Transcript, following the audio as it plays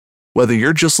Whether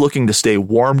you're just looking to stay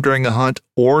warm during a hunt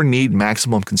or need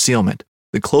maximum concealment,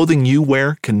 the clothing you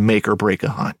wear can make or break a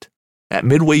hunt. At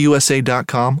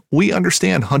MidwayUSA.com, we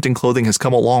understand hunting clothing has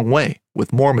come a long way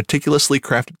with more meticulously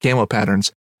crafted camo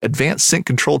patterns, advanced scent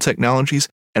control technologies,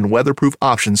 and weatherproof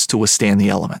options to withstand the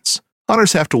elements.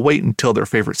 Hunters have to wait until their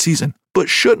favorite season, but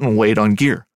shouldn't wait on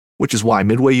gear, which is why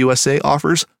Midway USA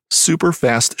offers super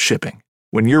fast shipping.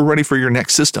 When you're ready for your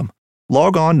next system,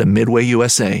 log on to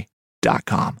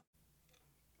MidwayUSA.com.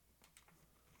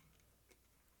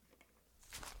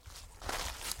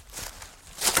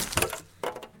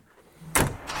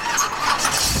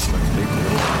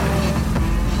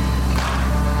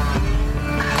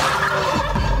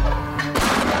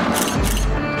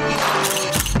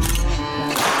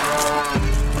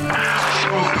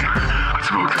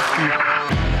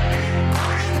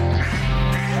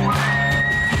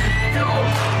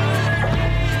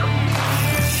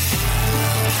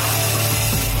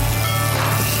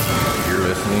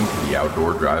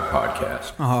 Outdoor Drive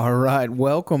Podcast. All right,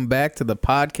 welcome back to the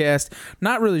podcast.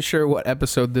 Not really sure what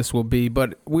episode this will be,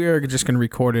 but we are just going to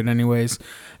record it anyways.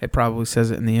 It probably says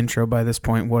it in the intro by this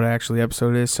point what actually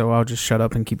episode is, so I'll just shut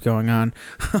up and keep going on.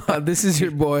 This is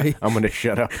your boy. I'm going to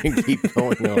shut up and keep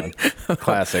going on.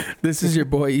 Classic. This is your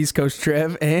boy East Coast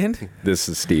Trev, and this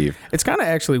is Steve. It's kind of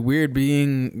actually weird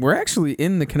we're actually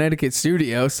in the Connecticut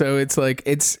studio, so it's like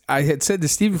I had said to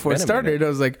Steve before it started, I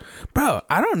was like, bro,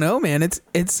 I don't know, man. It's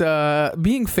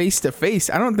being face to face.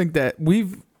 I don't think that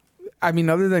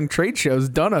other than trade shows,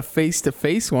 done a face to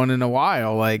face one in a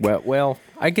while. Like, well,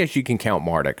 I guess you can count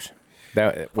Marduk's.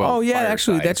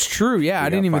 Actually, that's true. Yeah, I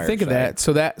didn't even think of that.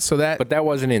 So that, but that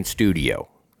wasn't in studio.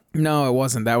 No, it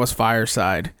wasn't. That was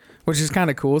Fireside, which is kind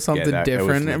of cool. Something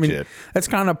different. I mean, that's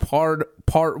kind of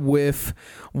part with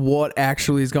what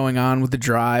actually is going on with the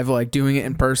drive, like doing it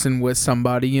in person with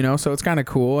somebody, you know. So it's kind of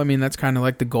cool. I mean, that's kind of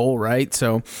like the goal, right?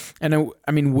 So, and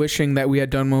wishing that we had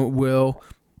done with Will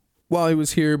while he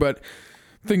was here, but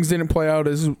things didn't play out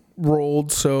as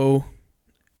rolled. So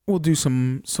we'll do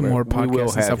some more podcasts. We will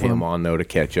and stuff have with him on though to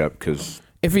catch up because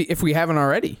if we haven't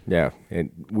already, yeah,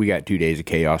 and we got 2 days of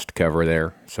chaos to cover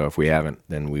there. So if we haven't,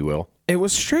 then we will. It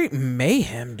was straight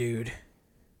mayhem, dude.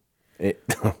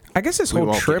 I guess this we whole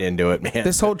won't trip get into it, man.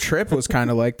 This whole trip was kind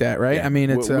of like that, right? Yeah. I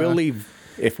mean, it's we'll leave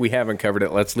if we haven't covered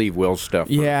it. Let's leave Will's stuff.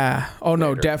 Yeah. Oh no,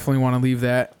 later. definitely want to leave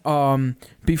that.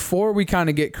 Before we kind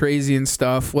of get crazy and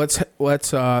stuff, let's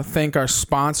thank our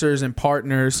sponsors and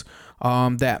partners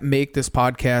that make this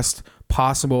podcast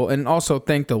possible, and also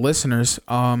thank the listeners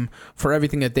for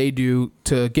everything that they do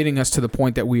to getting us to the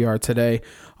point that we are today.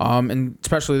 And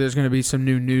especially, there's going to be some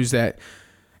new news that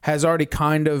has already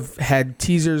kind of had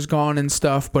teasers gone and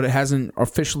stuff, but it hasn't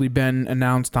officially been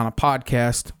announced on a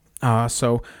podcast.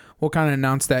 So we'll kind of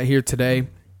announce that here today.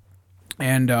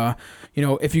 And,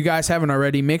 if you guys haven't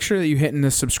already, make sure that you're hitting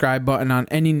the subscribe button on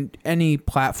any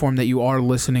platform that you are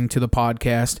listening to the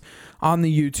podcast. On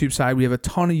the YouTube side, we have a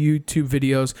ton of YouTube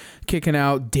videos kicking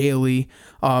out daily.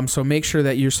 So make sure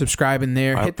that you're subscribing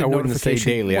there. Hit the notification.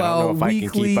 Say daily. Well, I don't know if weekly, I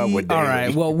can keep up with daily. All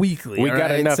right. Well, weekly. We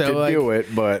got enough to do it,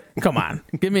 but come on,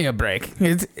 give me a break.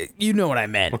 You know what I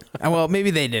meant. Well, maybe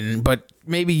they didn't, but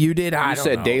maybe you did. I don't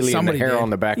know. You said daily, and the hair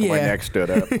on the back of my neck stood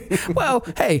up. Well,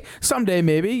 hey, someday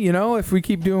maybe, if we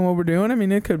keep doing what we're doing, I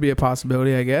mean, it could be a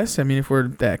possibility, I guess. I mean, if we're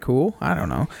that cool, I don't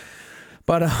know.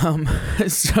 But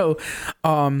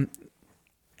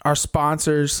our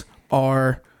sponsors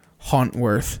are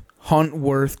Huntworth.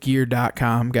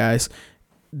 HuntworthGear.com, guys.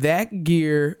 That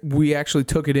gear, we actually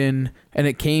took it in, and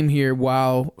it came here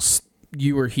while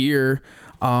you were here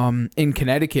in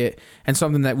Connecticut, and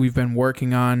something that we've been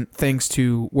working on thanks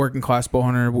to Working Class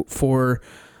Bowhunter for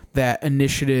that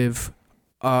initiative,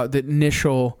 the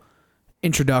initial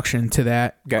introduction to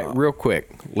that. Real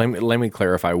quick, let me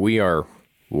clarify. We are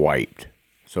wiped.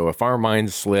 So if our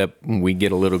minds slip, we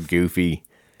get a little goofy.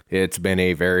 It's been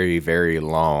a very, very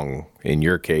long, in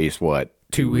your case, what,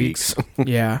 2 weeks?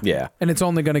 Yeah. Yeah. And it's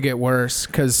only going to get worse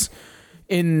because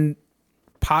in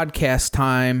podcast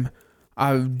time,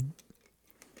 I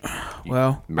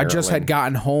just had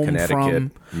gotten home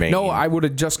from Maine. No, I would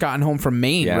have just gotten home from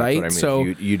Maine, right? That's what I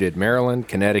mean. So you did Maryland,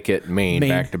 Connecticut, Maine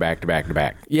back to back to back to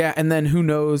back. Yeah, and then who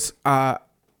knows?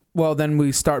 Then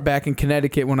we start back in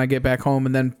Connecticut when I get back home,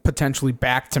 and then potentially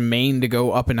back to Maine to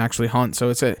go up and actually hunt.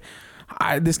 So it's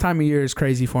this time of year is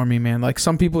crazy for me, man. Like,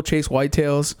 some people chase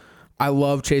whitetails. I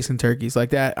love chasing turkeys like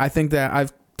that. I think that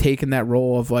I've taken that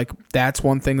role of, like, that's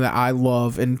one thing that I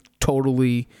love and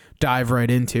totally dive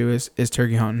right into is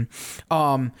turkey hunting.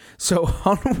 So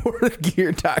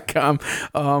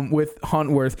huntworthgear.com with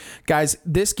Huntworth. Guys,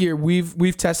 this gear,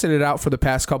 we've tested it out for the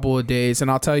past couple of days,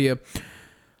 and I'll tell you,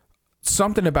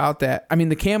 something about that. I mean,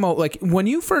 the camo, like when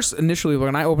you first initially,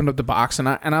 when I opened up the box and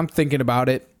I'm thinking about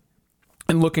it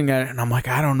and looking at it and I'm like,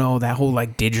 I don't know, that whole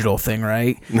like digital thing,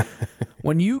 right?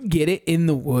 When you get it in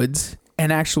the woods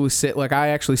and actually sit, like I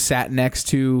actually sat next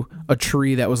to a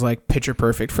tree that was like picture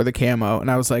perfect for the camo.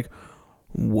 And I was like,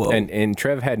 whoa. And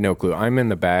Trev had no clue. I'm in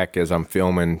the back as I'm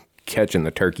filming, catching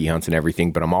the turkey hunts and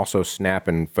everything, but I'm also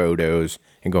snapping photos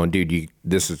and going, dude,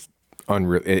 this is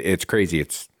unreal. It's crazy.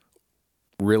 It's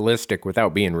realistic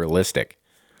without being realistic.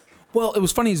 Well, it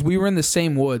was funny is we were in the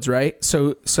same woods, right?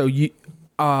 So you,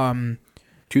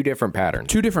 two different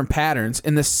patterns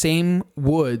in the same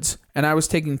woods. And I was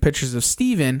taking pictures of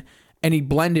Steven and he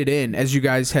blended in, as you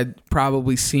guys had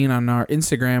probably seen on our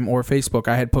Instagram or Facebook.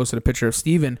 I had posted a picture of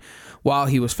Steven while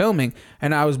he was filming,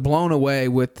 and I was blown away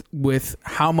with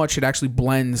how much it actually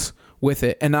blends with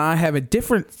it. And I have a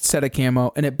different set of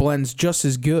camo, and it blends just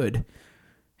as good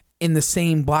in the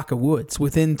same block of woods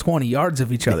within 20 yards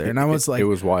of each other. And I was like, it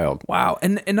was wild. Wow.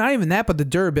 And not even that, but the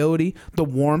durability, the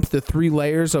warmth, the 3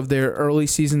 layers of their early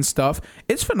season stuff.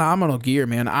 It's phenomenal gear,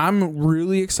 man. I'm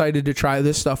really excited to try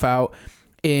this stuff out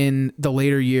in the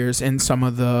later years and some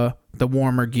of the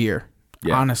warmer gear.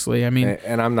 Yeah. Honestly, I mean,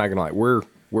 and I'm not gonna lie, we're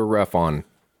rough on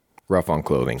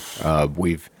clothing.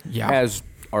 As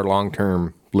our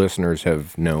long-term listeners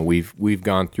have known, we've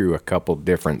gone through a couple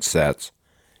different sets,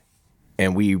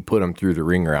 and we put them through the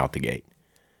ringer out the gate.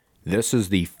 This is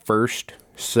the first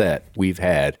set we've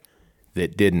had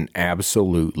that didn't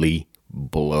absolutely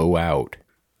blow out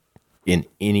in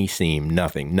any seam.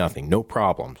 Nothing, no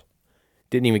problems.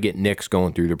 Didn't even get nicks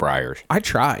going through the briars. I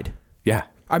tried. Yeah.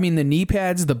 I mean, the knee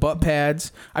pads, the butt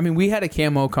pads. I mean, we had a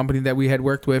camo company that we had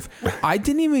worked with. I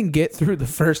didn't even get through the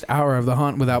first hour of the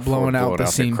hunt without blowing out the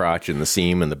seam. The crotch and the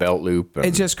seam and the belt loop.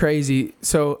 It's just crazy.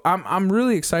 So I'm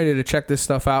really excited to check this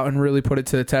stuff out and really put it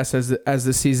to the test as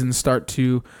the seasons start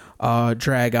to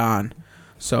drag on.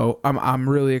 So I'm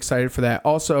really excited for that.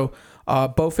 Also,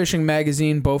 Bowfishing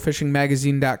Magazine,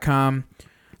 bowfishingmagazine.com.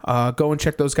 Go and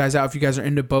check those guys out if you guys are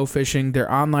into bow fishing.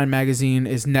 Their online magazine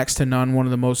is next to none. One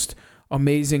of the most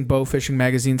amazing bow fishing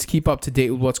magazines. Keep up to date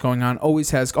with what's going on.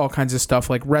 Always has all kinds of stuff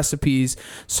like recipes,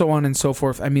 so on and so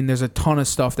forth. I mean, there's a ton of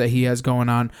stuff that he has going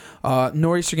on.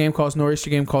 Nor'easter Game Calls,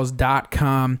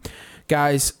 nor'eastergamecalls.com.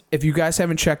 Guys, if you guys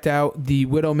haven't checked out the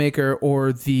Widowmaker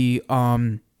or the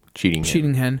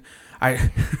Cheating Hen, I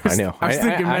know. I was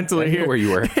thinking mentally here. Where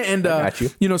you were. And,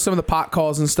 some of the pot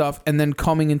calls and stuff. And then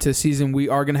coming into season, we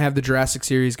are going to have the Jurassic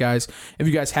series, guys. If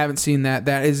you guys haven't seen that,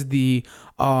 that is the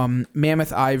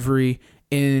Mammoth Ivory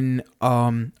in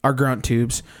our grunt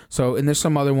tubes. So, and there's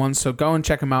some other ones. So go and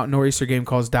check them out,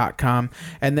 nor'eastergamecalls.com.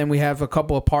 And then we have a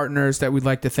couple of partners that we'd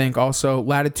like to thank also.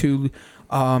 Latitude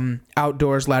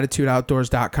Outdoors,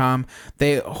 latitudeoutdoors.com.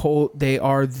 They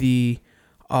are the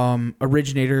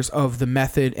originators of the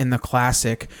Method and the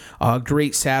Classic.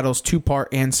 Great saddles, 2-part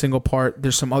and single part.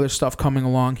 There's some other stuff coming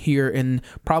along here in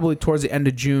probably towards the end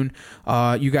of June.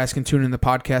 You guys can tune in the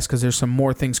podcast because there's some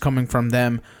more things coming from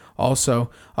them also.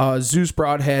 Zeus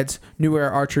Broadheads,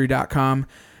 newairarchery.com.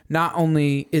 Not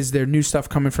only is there new stuff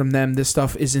coming from them, this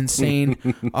stuff is insane.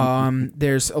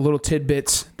 There's a little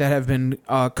tidbits that have been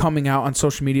coming out on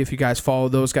social media. If you guys follow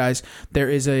those guys, there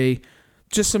is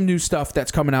just some new stuff that's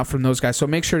coming out from those guys. So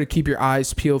make sure to keep your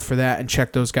eyes peeled for that and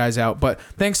check those guys out. But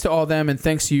thanks to all them and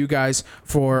thanks to you guys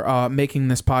for making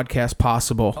this podcast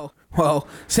possible. Well,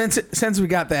 since we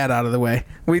got that out of the way,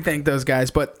 we thank those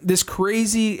guys. But this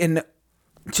crazy and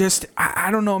just, I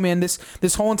don't know, man,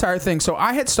 this whole entire thing. So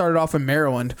I had started off in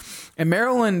Maryland. And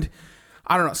Maryland,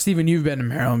 I don't know, Steven, you've been to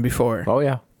Maryland before. Oh,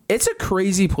 yeah. It's a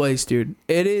crazy place, dude.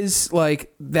 It is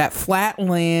like that flat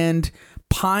land,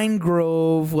 Pine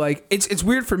Grove, like it's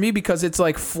weird for me because it's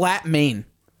like flat Maine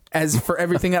as for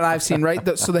everything that I've seen,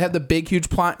 right? So they have the big, huge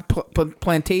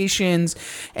plantations,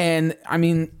 and I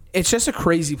mean, it's just a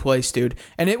crazy place, dude.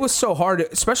 And it was so hard,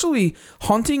 especially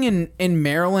hunting in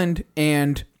Maryland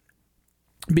and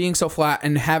being so flat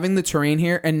and having the terrain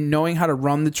here and knowing how to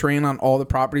run the terrain on all the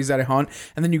properties that I hunt.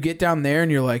 And then you get down there and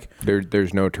you're like,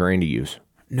 there's no terrain to use.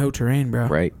 No terrain, bro.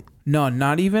 Right. No,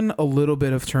 not even a little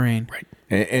bit of terrain. Right.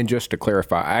 And just to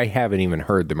clarify, I haven't even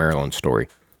heard the Maryland story.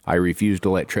 I refuse to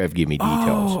let Trev give me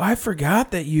details. Oh, I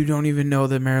forgot that you don't even know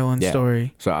the Maryland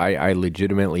story. So I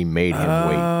legitimately made him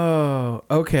wait. Oh,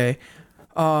 okay.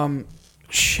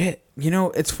 Shit. You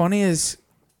know, it's funny is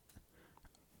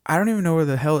I don't even know where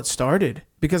the hell it started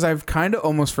because I've kind of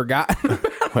almost forgotten.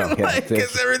 Well, yeah,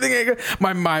 because everything,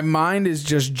 my mind is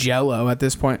just jello at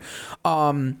this point.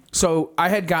 So I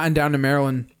had gotten down to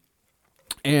Maryland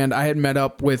And I had met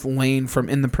up with Lane from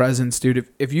In the Presence, dude.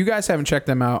 If you guys haven't checked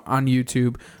them out on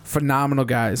YouTube, phenomenal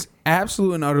guys.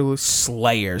 Absolute and utterly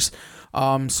slayers.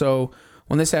 So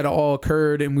when this had all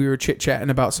occurred and we were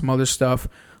chit-chatting about some other stuff,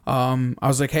 I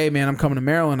was like, hey, man, I'm coming to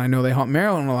Maryland. I know they hunt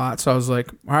Maryland a lot. So I was like,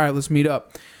 all right, let's meet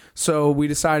up. So we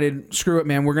decided, screw it,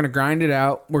 man. We're going to grind it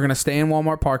out. We're going to stay in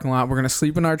Walmart parking lot. We're going to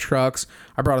sleep in our trucks.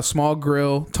 I brought a small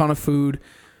grill, ton of food,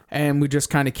 and we just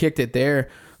kind of kicked it there.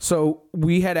 So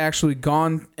we had actually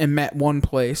gone and met one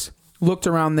place, looked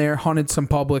around there, hunted some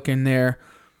public in there.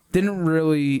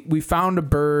 We found a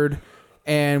bird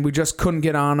and we just couldn't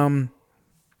get on them.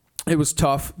 It was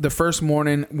tough. The first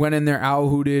morning, went in there, owl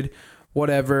hooted,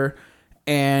 whatever,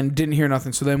 and didn't hear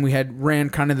nothing. So then we ran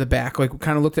kind of the back. Like, we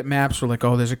kind of looked at maps. We're like,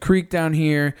 oh, there's a creek down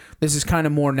here. This is kind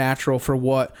of more natural for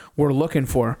what we're looking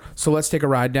for. So let's take a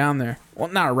ride down there. Well,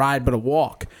 not a ride, but a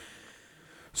walk.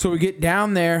 So we get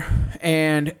down there,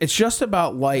 and it's just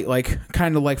about light, like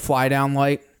kind of like fly down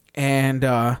light. And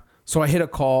so I hit a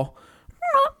call.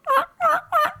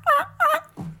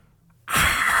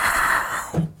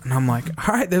 And I'm like,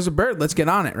 all right, there's a bird. Let's get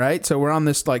on it, right? So we're on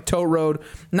this like tow road,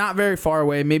 not very far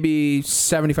away, maybe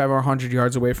 75 or 100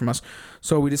 yards away from us.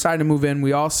 So we decided to move in.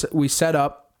 We set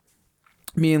up,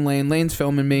 me and Lane. Lane's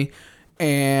filming me,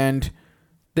 and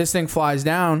this thing flies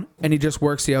down, and he just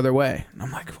works the other way. And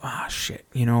I'm like, ah, shit.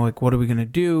 Like, what are we going to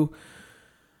do?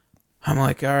 I'm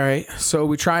like, all right. So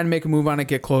we try and make a move on it,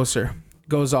 get closer.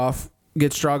 Goes off,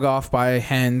 gets drug off by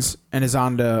hens, and is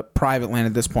on to private land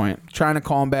at this point. Try and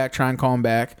call him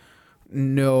back.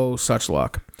 No such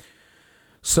luck.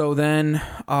 So then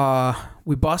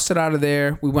we busted out of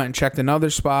there. We went and checked another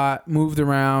spot, moved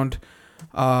around.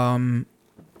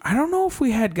 I don't know if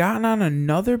we had gotten on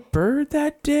another bird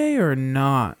that day or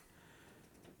not.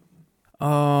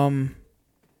 I'm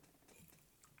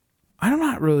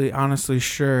not really honestly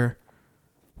sure.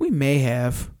 We may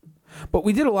have. But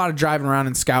we did a lot of driving around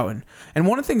and scouting. And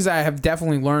one of the things I have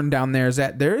definitely learned down there is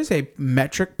that there is a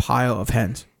metric pile of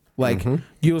hens. Like,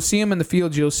 you'll see them in the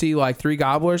fields. You'll see like 3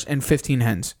 gobblers and 15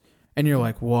 hens. And you're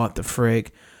like, what the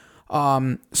frig?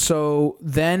 So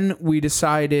then we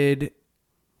decided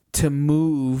to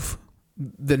move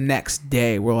the next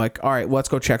day. We're like, all right, let's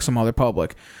go check some other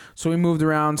public. So we moved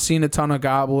around, seen a ton of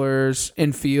gobblers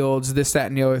in fields, this, that,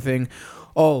 and the other thing.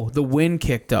 Oh, the wind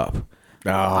kicked up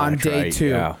on day 2.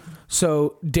 Yeah.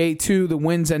 So day 2, the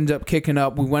winds ended up kicking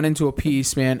up. We went into a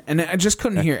piece, man, and I just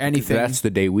couldn't hear anything. That's the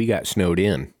day we got snowed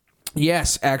in.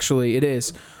 Yes, actually, it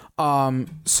is.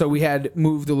 So we had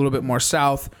moved a little bit more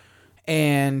south,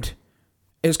 and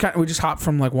it was we just hopped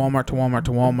from like Walmart to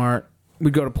Walmart.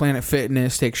 We'd go to Planet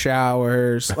Fitness, take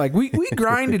showers. Like, we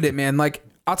grinded it, man. Like,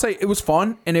 I'll tell you, it was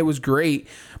fun and it was great,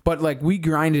 but like, we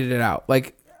grinded it out.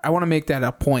 Like, I want to make that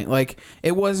a point. Like,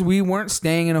 we weren't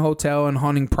staying in a hotel and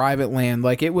hunting private land.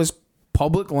 Like, it was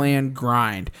public land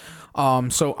grind.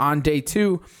 So on day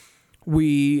 2,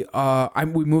 we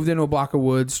moved into a block of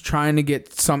woods trying to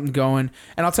get something going.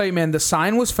 And I'll tell you, man, the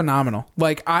sign was phenomenal.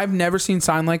 Like, I've never seen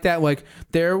sign like that. Like,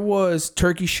 there was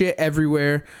turkey shit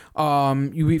everywhere.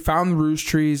 We found the roost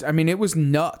trees. I mean, it was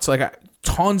nuts. Like,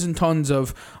 tons and tons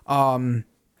of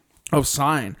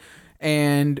sign.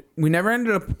 And we never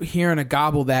ended up hearing a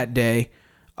gobble that day.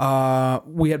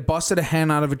 We had busted a hen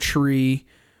out of a tree.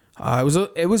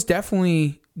 It was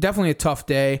definitely a tough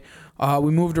day.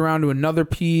 We moved around to another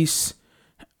piece.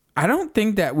 I don't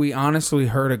think that we honestly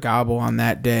heard a gobble on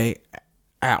that day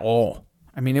at all.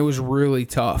 I mean, it was really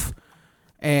tough.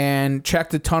 And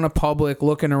checked a ton of public,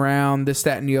 looking around, this,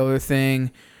 that, and the other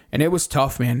thing. And it was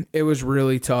tough, man. It was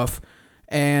really tough.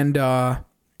 And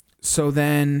so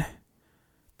then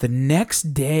the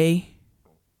next day...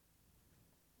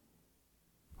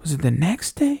 Was it the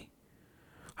next day?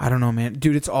 I don't know, man.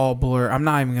 Dude, it's all blur. I'm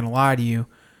not even going to lie to you.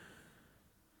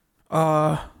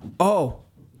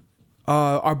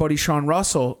 Our buddy Sean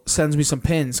Russell sends me some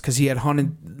pins because he had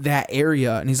hunted that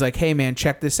area, and he's like, hey, man,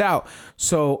 check this out.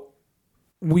 So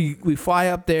we fly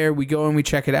up there, we go and we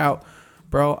check it out.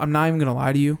 Bro, I'm not even going to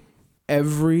lie to you.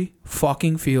 Every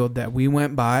fucking field that we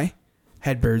went by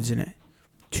had birds in it.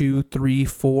 2, 3,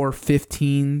 4,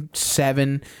 15,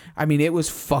 7. I mean, it was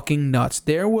fucking nuts.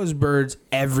 There was birds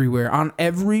everywhere on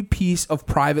every piece of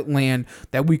private land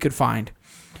that we could find.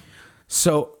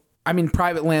 So, I mean,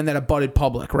 private land that abutted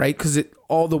public, right? Because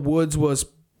all the woods was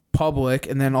public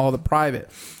and then all the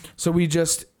private. So we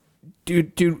just,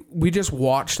 we just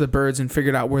watched the birds and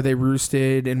figured out where they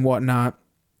roosted and whatnot.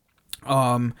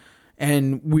 And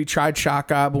we tried shot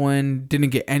gobbling, didn't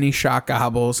get any shot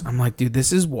gobbles. I'm like, dude,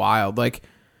 this is wild. Like,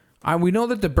 we know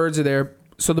that the birds are there.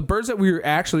 So the birds that we were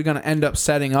actually going to end up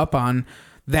setting up on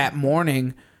that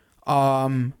morning,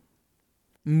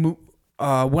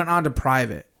 went on to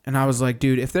private. And I was like,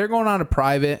 dude, if they're going on to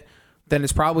private, then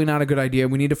it's probably not a good idea.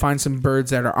 We need to find some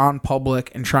birds that are on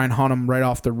public and try and hunt them right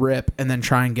off the rip and then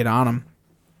try and get on them.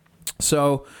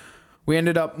 So we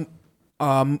ended up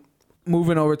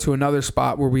moving over to another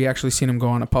spot where we actually seen them go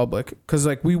on to public. Because,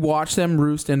 like, we watched them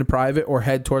roost into private or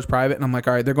head towards private. And I'm like,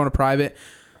 all right, they're going to private.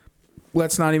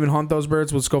 Let's not even hunt those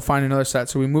birds. Let's go find another set.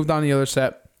 So we moved on to the other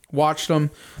set, watched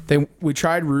them. We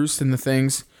tried roosting the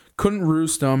things, couldn't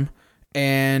roost them,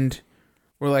 and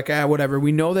we're like, whatever.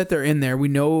 We know that they're in there. We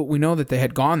know that they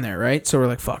had gone there, right? So we're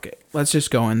like, fuck it. Let's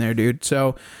just go in there, dude.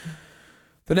 So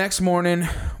the next morning,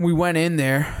 we went in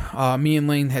there. Me and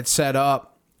Lane had set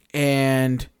up,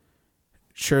 and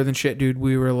sure than shit, dude,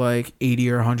 we were like 80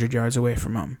 or 100 yards away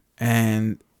from them,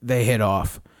 and they hit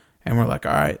off. And we're like,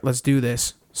 all right, let's do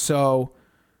this. So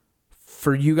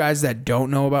for you guys that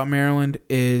don't know about Maryland,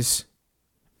 it's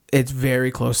very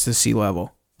close to sea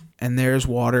level, and there's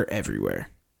water everywhere.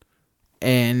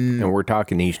 And we're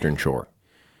talking Eastern Shore.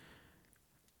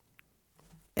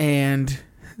 And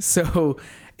so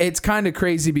it's kind of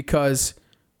crazy because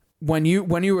when you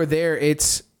were there,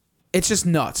 it's just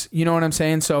nuts. You know what I'm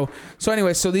saying? So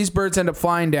anyway, so these birds end up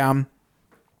flying down,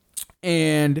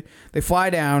 and they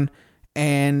fly down,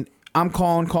 and I'm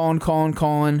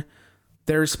calling.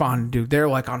 They're responding, dude. They're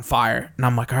like on fire. And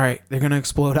I'm like, all right, they're going to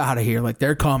explode out of here. Like,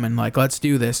 they're coming. Like, let's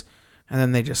do this. And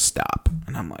then they just stop.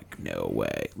 And I'm like, no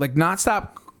way. Like, not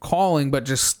stop calling, but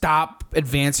just stop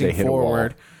advancing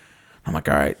forward. I'm like,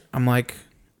 all right. I'm like,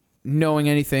 knowing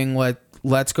anything,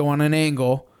 let's go on an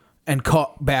angle and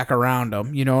cut back around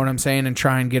them. You know what I'm saying? And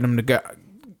try and get them to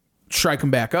strike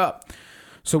them back up.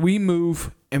 So we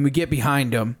move and we get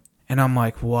behind them. And I'm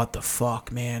like, what the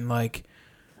fuck, man? Like,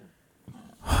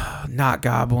 not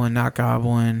gobbling.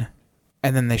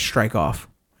 And then they strike off.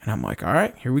 And I'm like, all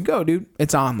right, here we go, dude.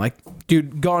 It's on. Like,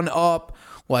 dude, gun up,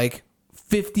 like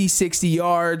 50, 60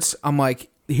 yards. I'm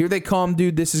like, here they come,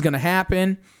 dude. This is going to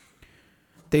happen.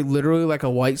 They literally, like a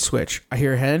light switch. I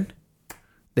hear a hen.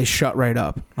 They shut right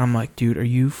up. I'm like, dude, are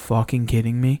you fucking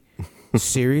kidding me?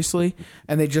 Seriously?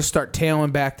 And they just start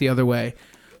tailing back the other way.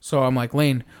 So I'm like,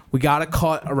 Lane, we got to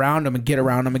cut around them and get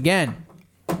around them again.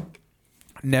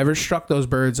 Never struck those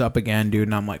birds up again, dude.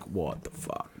 And I'm like, what the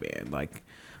fuck, man? Like,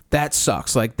 that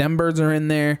sucks. Like, them birds are in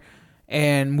there,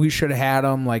 and we should have had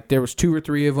them. Like, there was 2 or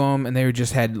 3 of them, and they were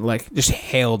just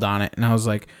hailed on it. And I was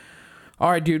like, all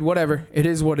right, dude, whatever. It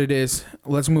is what it is.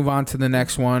 Let's move on to the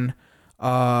next one.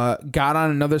 Got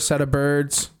on another set of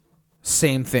birds.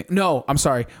 Same thing. No, I'm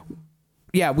sorry.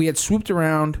 Yeah, we had swooped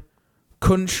around,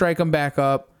 couldn't strike them back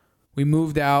up. We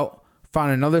moved out,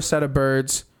 found another set of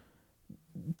birds.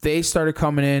 They started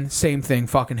coming in. Same thing.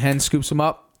 Fucking hen scoops them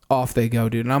up. Off they go,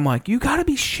 dude. And I'm like, you gotta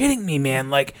be shitting me, man.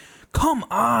 Like, come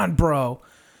on, bro.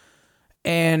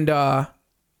 And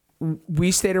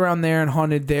we stayed around there and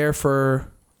hunted there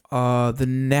for the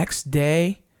next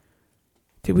day.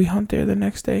 Did we hunt there the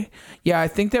next day? Yeah, I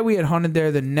think that we had hunted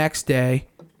there the next day.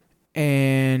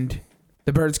 And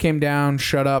the birds came down,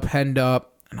 shut up, henned up.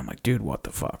 And I'm like, dude, what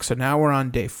the fuck? So now we're on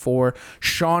day 4.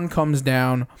 Sean comes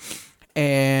down.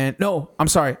 And no, I'm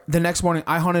sorry. The next morning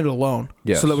I hunted alone.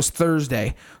 Yes. So that was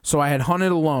Thursday. So I had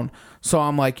hunted alone. So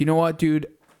I'm like, you know what, dude?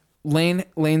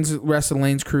 Lane's rest of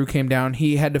Lane's crew came down.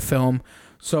 He had to film.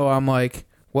 So I'm like,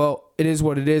 well, it is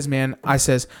what it is, man. I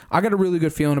says, I got a really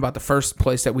good feeling about the first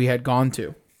place that we had gone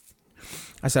to.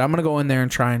 I said, I'm going to go in there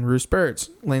and try and roost birds.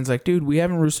 Lane's like, dude, we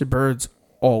haven't roosted birds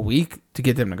all week to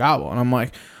get them to gobble. And I'm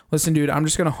like, listen, dude, I'm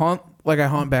just going to hunt like I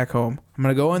hunt back home. I'm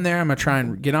going to go in there. I'm going to try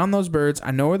and get on those birds. I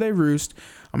know where they roost.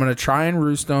 I'm going to try and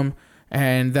roost them,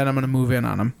 and then I'm going to move in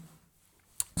on them.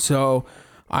 So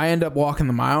I end up walking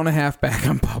the 1.5 miles back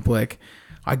on public.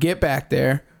 I get back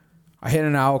there. I hit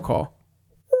an owl call.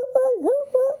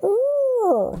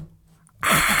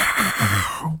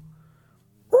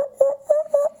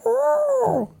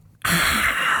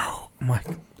 I'm like,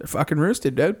 they're fucking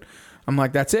roosted, dude. I'm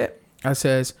like, that's it. I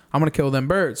says, I'm going to kill them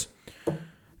birds.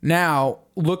 Now,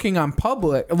 looking on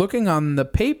the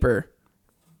paper,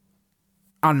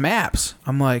 on maps,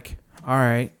 I'm like, all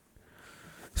right.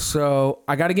 So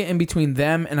I got to get in between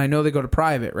them, and I know they go to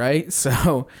private, right?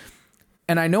 So,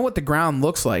 and I know what the ground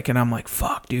looks like, and I'm like,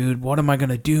 fuck, dude, what am I going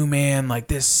to do, man? Like,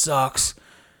 this sucks.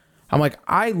 I'm like,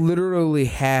 I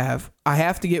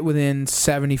have to get within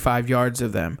 75 yards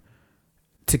of them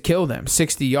to kill them,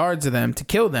 60 yards of them to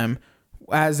kill them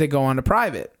as they go on to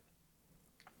private.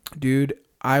 Dude,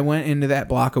 I went into that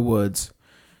block of woods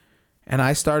and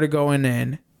I started going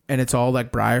in, and it's all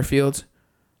like briar fields.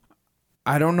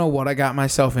 I don't know what I got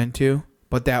myself into,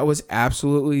 but that was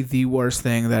absolutely the worst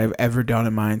thing that I've ever done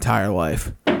in my entire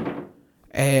life.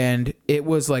 And it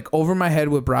was like over my head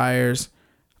with briars.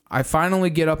 I finally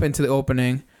get up into the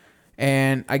opening,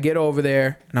 and I get over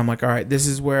there, and I'm like, all right, this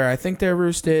is where I think they're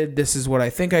roosted. This is what I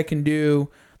think I can do.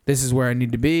 This is where I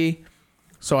need to be.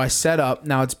 So I set up.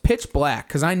 Now it's pitch black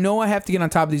because I know I have to get on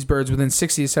top of these birds within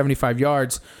 60 to 75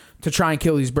 yards to try and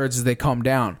kill these birds as they come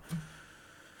down.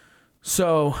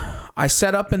 So I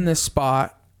set up in this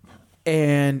spot,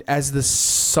 and as the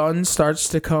sun starts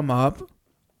to come up,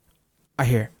 I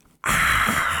hear,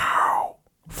 ow,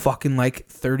 fucking like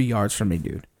 30 yards from me,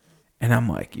 dude. And I'm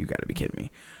like, you gotta be kidding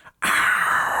me.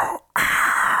 Ow,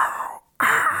 ow,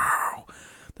 ow.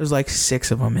 There's like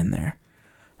 6 of them in there.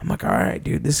 I'm like, all right,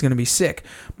 dude, this is going to be sick.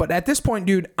 But at this point,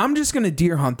 dude, I'm just going to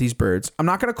deer hunt these birds. I'm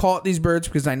not going to call it these birds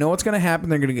because I know what's going to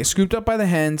happen. They're going to get scooped up by the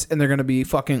hens, and they're going to be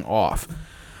fucking off.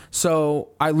 So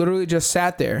I literally just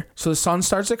sat there. So the sun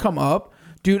starts to come up.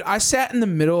 Dude, I sat in the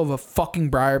middle of a fucking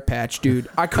briar patch, dude.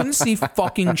 I couldn't see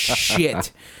fucking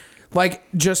shit. Like,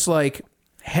 just like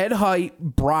head height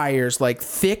briars, like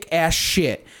thick ass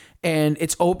shit. And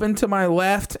it's open to my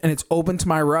left and it's open to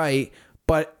my right,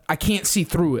 but I can't see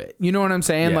through it. You know what I'm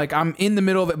saying? Yeah. Like, I'm in the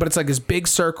middle of it, but it's like this big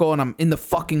circle, and I'm in the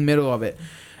fucking middle of it.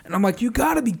 And I'm like, you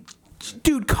gotta be,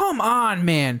 dude, come on,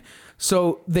 man.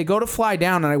 So they go to fly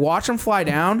down, and I watch them fly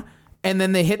down, and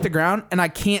then they hit the ground, and I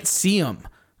can't see them.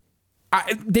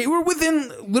 They were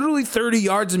within literally 30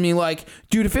 yards of me. Like,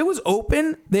 dude, if it was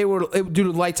open,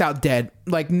 dude, lights out dead.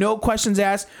 Like, no questions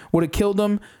asked, would have killed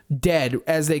them dead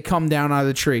as they come down out of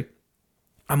the tree.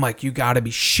 I'm like, you gotta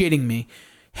be shitting me.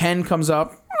 Hen comes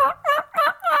up.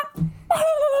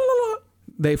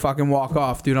 They fucking walk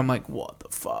off, dude. I'm like, what the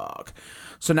fuck?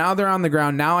 So now they're on the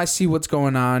ground. Now I see what's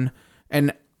going on.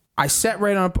 And I sat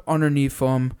right up underneath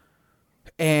them.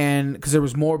 And because there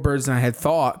was more birds than I had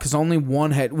thought, because only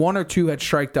one or two had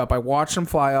striked up. I watched them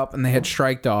fly up, and they had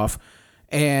striked off.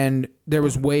 And there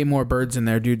was way more birds in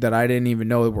there, dude, that I didn't even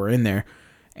know were in there.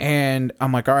 And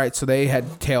I'm like, all right, so they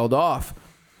had tailed off.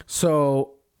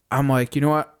 So I'm like, you know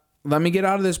what? Let me get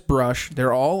out of this brush.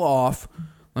 They're all off.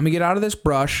 Let me get out of this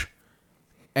brush,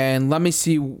 and let me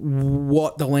see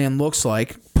what the land looks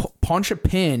like. Punch a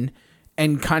pin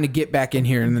and kind of get back in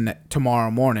here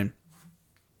tomorrow morning.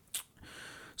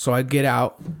 So I get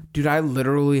out. Dude, I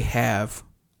literally have,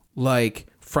 like,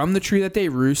 from the tree that they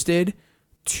roosted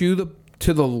to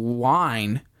the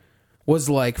line was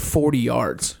like 40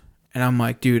 yards. And I'm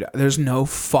like, dude, there's no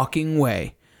fucking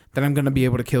way that I'm going to be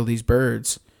able to kill these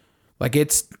birds. Like,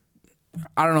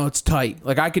 I don't know, it's tight.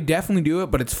 Like, I could definitely do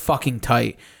it, but it's fucking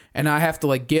tight. And I have to,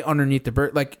 like, get underneath the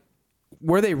bird. Like,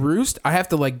 where they roost, I have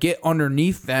to, like, get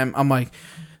underneath them. I'm like,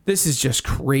 this is just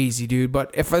crazy, dude.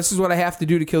 But if this is what I have to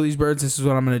do to kill these birds, this is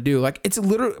what I'm going to do. Like, it's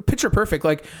literally picture perfect.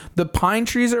 Like, the pine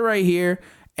trees are right here,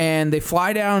 and they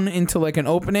fly down into, like, an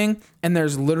opening, and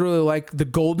there's literally, like, the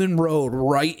golden road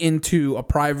right into a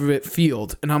private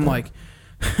field. And I'm like,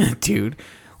 dude,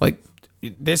 like,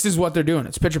 this is what they're doing.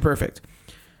 It's picture perfect.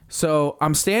 So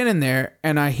I'm standing there,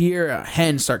 and I hear a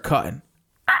hen start cutting.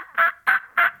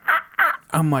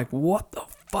 I'm like, what the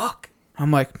fuck?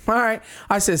 I'm like, all right.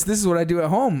 I says, this is what I do at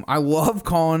home. I love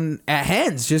calling at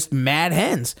hens, just mad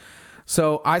hens.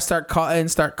 So I start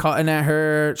cutting at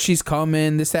her. She's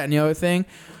coming, this, that, and the other thing.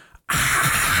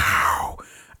 Ow.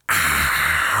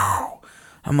 Ow.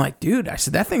 I'm like, dude, I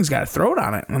said, that thing's got a throat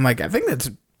on it. I'm like, I think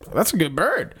that's a good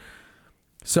bird.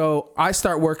 So I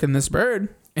start working this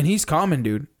bird, and he's coming,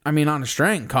 dude. I mean, on a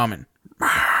string, coming.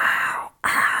 Ow,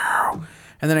 ow.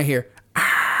 And then I hear,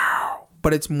 ow.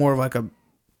 But it's more of like a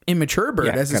immature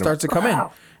bird as it starts to come in.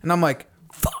 And I'm like,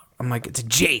 fuck. I'm like, it's a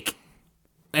Jake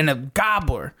and a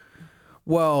gobbler.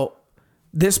 Well,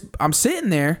 I'm sitting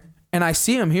there, and I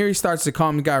see him here. He starts to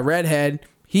come. He got a red head.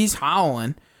 He's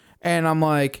howling. And I'm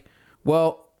like,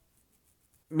 well,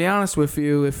 to be honest with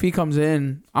you, if he comes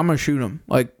in, I'm going to shoot him.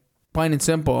 Like, plain and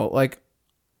simple. Like,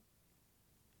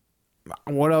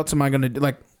 what else am I going to do?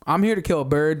 Like, I'm here to kill a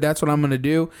bird. That's what I'm going to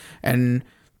do. And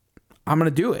I'm going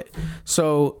to do it.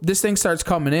 So this thing starts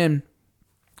coming in.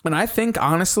 And I think,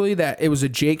 honestly, that it was a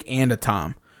Jake and a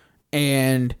Tom.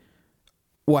 And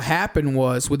what happened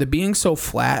was, with it being so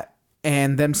flat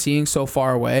and them seeing so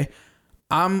far away,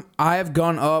 I have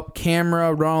gone up,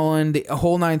 camera rolling, the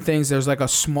whole 9 things. There's like a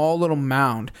small little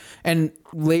mound. And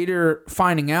later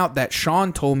finding out that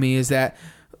Sean told me is that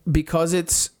because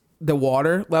it's the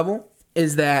water level,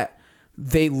 is that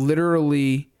they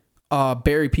literally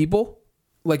bury people.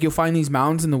 Like, you'll find these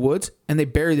mounds in the woods, and they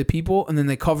bury the people, and then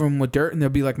they cover them with dirt, and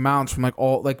there'll be like mounds from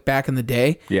like back in the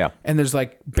day. Yeah. And there's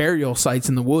like burial sites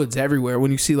in the woods everywhere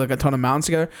when you see like a ton of mounds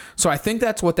together. So I think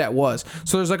that's what that was.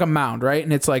 So there's like a mound, right?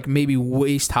 And it's like maybe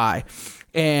waist high.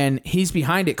 and he's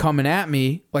behind it coming at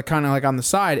me, like kind of like on the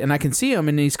side, and I can see him,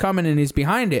 and he's coming and he's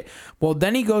behind it. Well,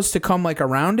 then he goes to come like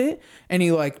around it, and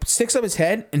he like sticks up his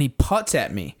head and he putts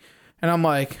at me. And I'm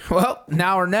like, well,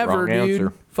 now or never, Wrong dude.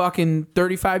 answer. Fucking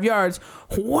 35 yards.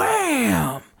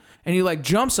 Wham! And he like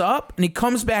jumps up and he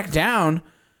comes back down,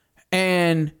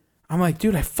 and I'm like,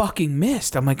 dude, I fucking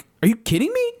missed. I'm like, are you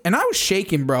kidding me? And I was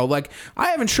shaking, bro. Like, I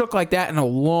haven't shook like that in a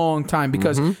long time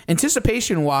because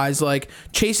anticipation wise, like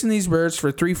chasing these birds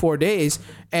for 3-4 days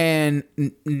and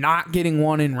not getting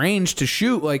one in range to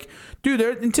shoot, like, dude,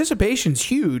 their anticipation's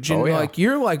huge. And like,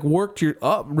 you're like worked your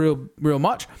up real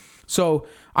much. So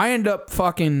I end up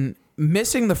fucking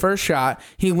missing the first shot.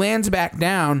 He lands back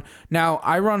down. Now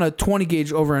I run a 20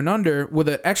 gauge over and under with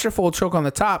an extra full choke on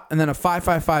the top and then a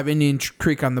 5.55 Indian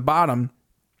Creek on the bottom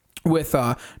with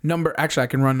actually I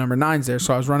can run number 9s there.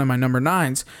 So I was running my number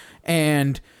 9s,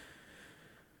 and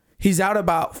he's out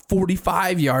about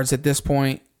 45 yards at this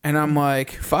point. And I'm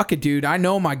like, fuck it, dude. I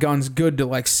know my gun's good to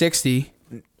like 60.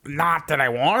 Not that I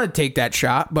want to take that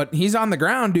shot, but he's on the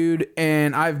ground, dude,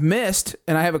 and I've missed,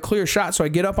 and I have a clear shot, so I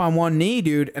get up on one knee,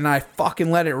 dude, and I fucking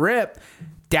let it rip.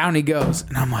 Down he goes,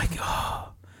 and I'm like,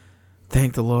 oh,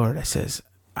 thank the Lord.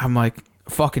 I'm like,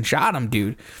 fucking shot him,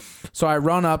 dude. So I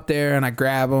run up there, and I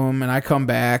grab him, and I come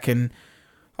back, and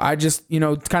I just,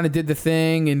 kind of did the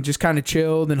thing, and just kind of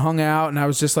chilled and hung out, and I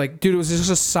was just like, dude, it was just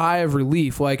a sigh of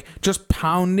relief, like, just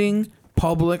pounding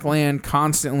public land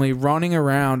constantly, running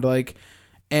around, like,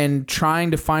 and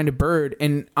trying to find a bird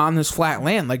and on this flat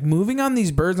land, like moving on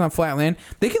these birds on flat land,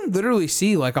 they can literally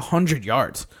see like 100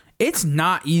 yards. It's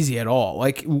not easy at all,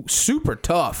 like super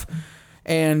tough.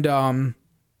 And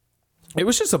it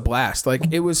was just a blast.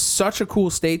 Like, it was such a cool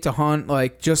state to hunt,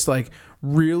 like just like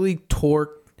really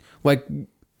torque, like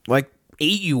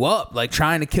ate you up, like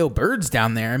trying to kill birds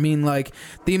down there. I mean, like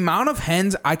the amount of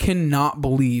hens, I cannot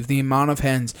believe the amount of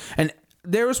hens. And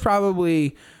there was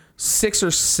probably 6 or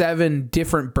 7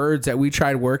 different birds that we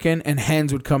tried working, and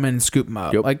hens would come in and scoop them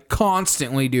up. Yep. Like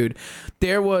constantly, dude.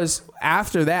 There was,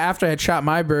 after I had shot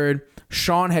my bird,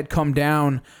 Sean had come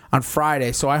down on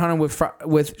Friday. So I hunted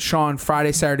with Sean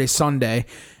Friday, Saturday, Sunday.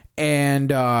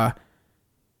 And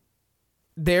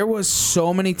there was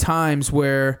so many times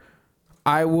where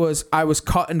I was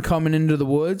cutting coming into the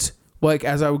woods. Like,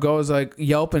 as I would go, I was like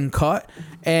yelp and cut,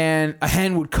 and a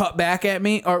hen would cut back at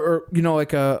me, or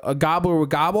like a gobbler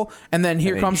would gobble, and then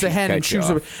here comes the hen and shoots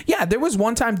over. Yeah, there was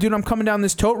one time, dude, I'm coming down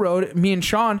this tote road, me and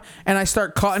Sean, and I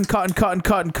start cutting,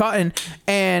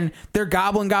 and they're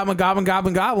gobbling,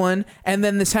 and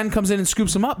then this hen comes in and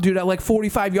scoops them up, dude, at like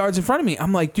 45 yards in front of me.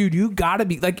 I'm like, dude, you gotta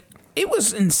be like, it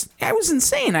was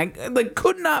insane. I like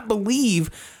could not believe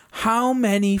how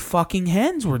many fucking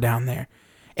hens were down there.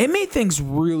 It made things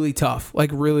really tough, like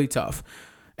really tough.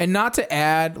 And not to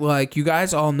add, like, you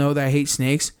guys all know that I hate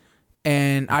snakes,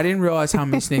 and I didn't realize how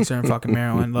many snakes are in fucking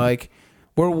Maryland. Like,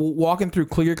 we're walking through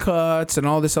clear cuts and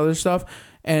all this other stuff,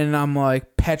 and I'm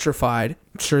like petrified,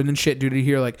 sure than shit, dude, to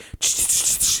hear like,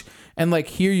 and like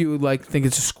hear you like think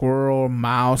it's a squirrel,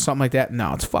 mouse, something like that.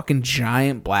 No, it's fucking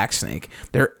giant black snake.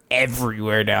 They're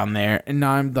everywhere down there, and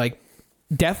now I'm like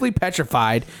definitely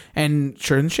petrified. And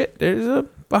sure than shit, there's a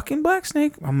fucking black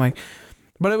snake. I'm like,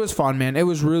 but it was fun, man. It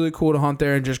was really cool to hunt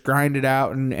there and just grind it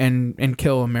out and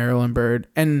kill a Maryland bird.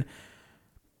 And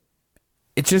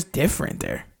it's just different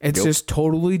there. It's just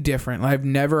totally different. I've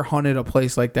never hunted a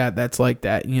place like that that's like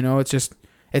that.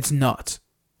 It's nuts.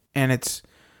 And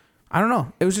I don't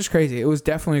know. It was just crazy. It was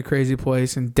definitely a crazy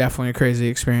place and definitely a crazy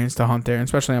experience to hunt there,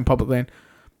 especially on public land.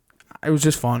 It was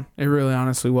just fun. It really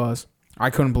honestly was. I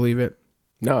couldn't believe it.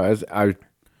 No,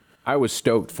 I was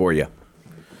stoked for you.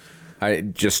 I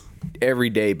just every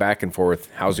day back and forth.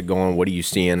 How's it going? What are you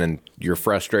seeing? And your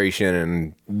frustration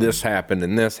and this happened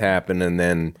and this happened. And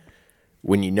then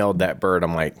when you nailed that bird,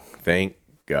 I'm like, thank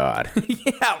God.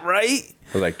 Yeah, right?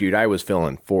 I was like, dude, I was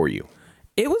feeling for you.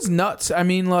 It was nuts. I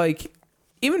mean, like,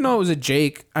 even though it was a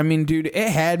Jake, I mean, dude, it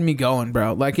had me going,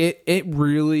 bro. Like, it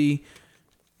really,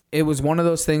 it was one of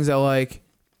those things that, like,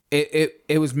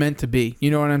 it was meant to be. You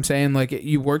know what I'm saying? Like,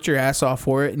 you worked your ass off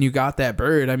for it and you got that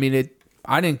bird. I mean,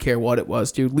 I didn't care what it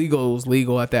was, dude. Legal was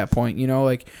legal at that point.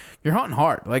 Like, you're hunting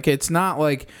hard. Like, it's not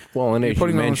like... Well, and as you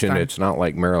mentioned, it's not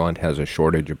like Maryland has a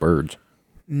shortage of birds.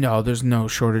 No, there's no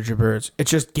shortage of birds.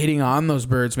 It's just getting on those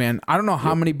birds, man. I don't know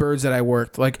how many birds that I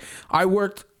worked. Like, I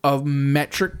worked a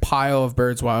metric pile of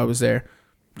birds while I was there,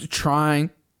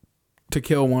 trying to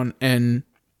kill one, and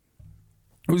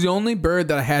it was the only bird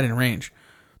that I had in range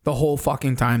the whole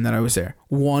fucking time that I was there.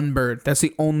 One bird. That's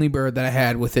the only bird that I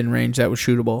had within range that was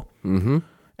shootable. Mm-hmm.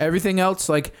 Everything else,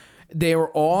 like, They were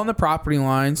all on the property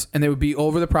lines, and they would be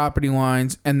over the property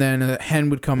lines, and then a hen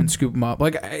would come and scoop them up.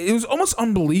 Like, it was almost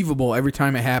unbelievable every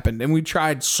time it happened. And we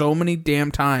tried so many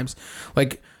damn times.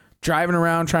 Like, driving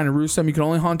around trying to roost them. You could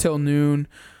only hunt till noon,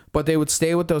 but they would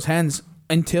stay with those hens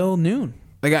until noon.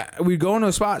 Like, we'd go into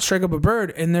a spot, strike up a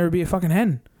bird, and there would be a fucking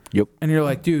hen. Yep. And you're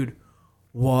like, dude,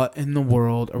 what in the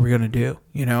world are we going to do?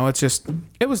 You know,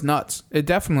 it was nuts. It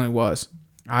definitely was.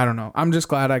 I don't know. I'm just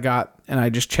glad I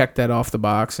just checked that off the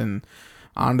box and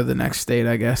on to the next state,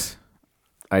 I guess.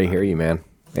 I hear you, man.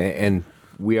 And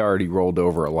we already rolled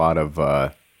over a lot of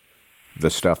the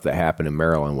stuff that happened in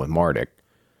Maryland with Marduk,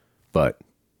 but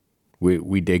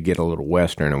we did get a little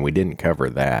Western, and we didn't cover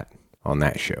that on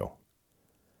that show.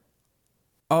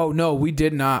 Oh, no, we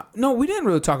did not. No, we didn't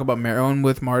really talk about Maryland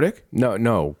with Marduk.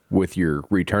 No, with your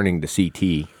returning to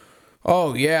CT.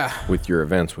 Oh, yeah. With your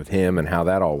events with him and how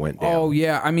that all went down. Oh,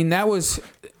 yeah. I mean, that was...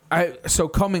 So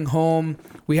coming home,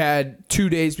 we had 2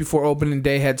 days before opening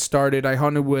day had started. I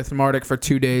hunted with Marduk for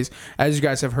 2 days. As you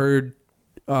guys have heard,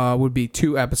 would be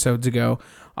 2 episodes ago.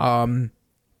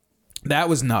 That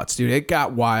was nuts, dude. It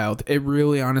got wild. It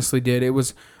really honestly did. It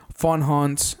was fun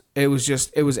hunts. It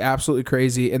was absolutely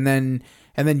crazy. And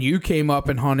then you came up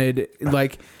and hunted,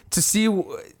 like, to see...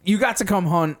 You got to come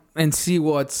hunt and see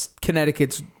what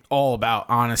Connecticut's all about,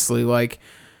 honestly. Like,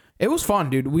 it was fun,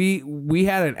 dude. We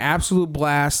had an absolute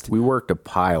blast. We worked a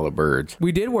pile of birds.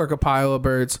 We did work a pile of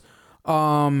birds.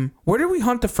 Where did we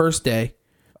hunt the first day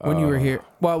when you were here?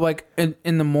 Well, like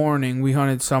in the morning, we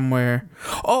hunted somewhere.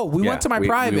 Oh, we went to my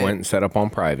private. We went and set up on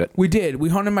private. We did. We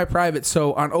hunted my private.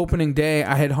 So on opening day,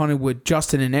 I had hunted with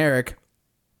Justin and Eric,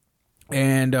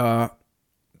 and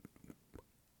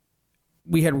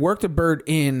we had worked a bird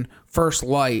in first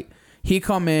light. He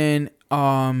come in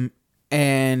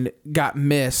and got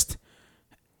missed.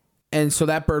 And so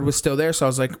that bird was still there. So I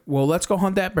was like, well, let's go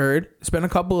hunt that bird. It's been a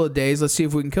couple of days. Let's see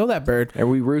if we can kill that bird. And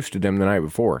we roosted him the night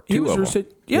before. He Two was of them.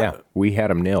 roosted. Yeah. We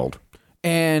had him nailed.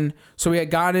 And so we had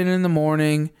got in the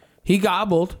morning. He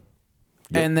gobbled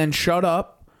and then shut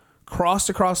up, crossed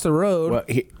across the road.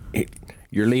 Well,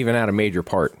 you're leaving out a major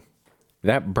part.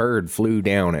 That bird flew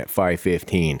down at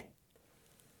 5:15.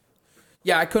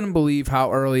 Yeah, I couldn't believe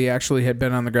how early he actually had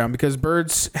been on the ground, because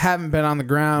birds haven't been on the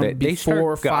ground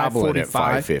before 5:45. At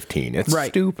 5:15. It's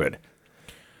right. Stupid.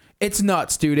 It's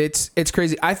nuts, dude. It's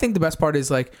crazy. I think the best part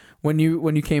is, like, when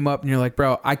you came up and you're like,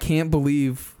 bro, I can't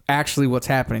believe actually what's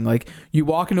happening. Like, you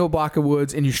walk into a block of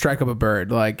woods and you strike up a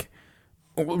bird, like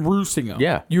roosting them.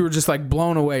 Yeah. You were just like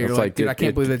blown away. You're like, dude, I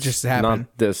can't believe that just happened.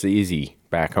 Not this easy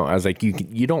back home. I was like,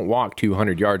 you don't walk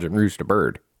 200 yards and roost a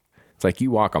bird. It's like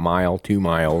you walk a mile, 2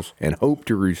 miles, and hope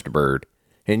to roost a bird,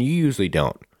 and you usually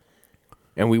don't.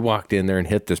 And we walked in there and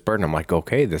hit this bird, and I'm like,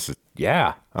 okay,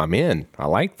 I'm in. I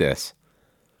like this.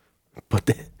 But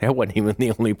that wasn't even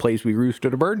the only place we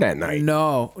roosted a bird that night.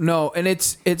 No, and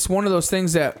it's one of those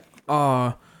things that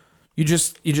you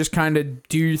just kind of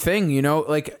do your thing, you know,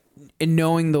 like in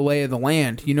knowing the lay of the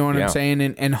land, you know what I'm saying,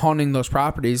 and hunting those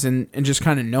properties and just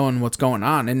kind of knowing what's going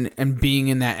on and being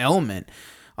in that element.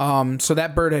 So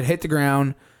that bird had hit the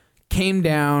ground, came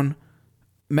down,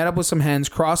 met up with some hens,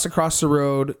 crossed across the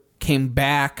road, came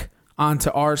back onto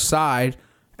our side.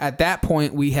 At that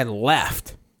point, we had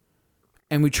left,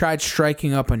 and we tried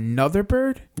striking up another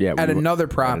bird at another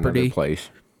property. Another place.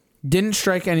 Didn't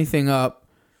strike anything up,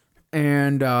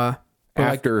 and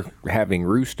after having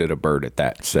roosted a bird at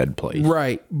that said place,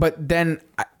 right? But then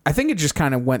I think it just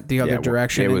kind of went the other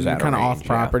direction. It was kind of off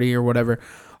property or whatever.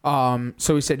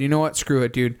 So we said, you know what? Screw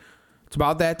it, dude. It's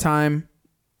about that time.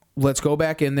 Let's go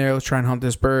back in there. Let's try and hunt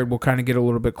this bird. We'll kind of get a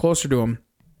little bit closer to him.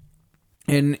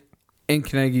 And in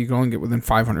Connecticut, you can only get within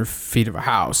 500 feet of a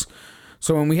house.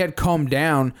 So when we had come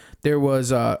down, there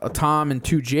was a Tom and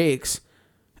 2 Jakes.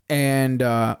 And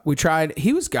we tried.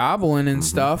 He was gobbling and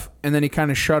stuff. And then he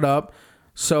kind of shut up.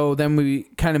 So then we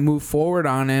kind of moved forward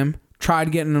on him.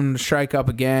 Tried getting him to strike up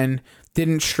again.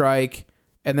 Didn't strike.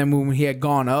 And then when he had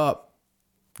gone up,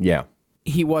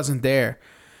 he wasn't there.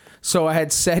 So I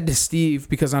had said to Steve,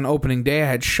 because on opening day I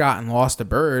had shot and lost a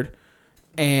bird,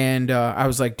 and I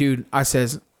was like, dude, I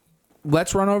says,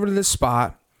 let's run over to this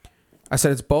spot. I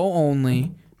said, it's bow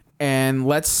only, and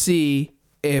let's see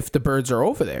if the birds are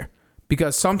over there,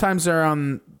 because sometimes they're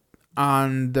on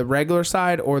the regular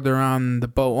side or they're on the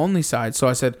bow only side. So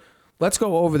I said, let's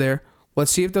go over there.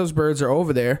 Let's see if those birds are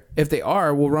over there. If they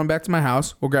are, we'll run back to my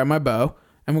house. We'll grab my bow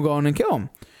and we'll go in and kill them.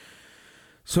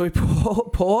 So we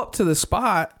pull up to the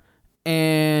spot,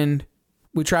 and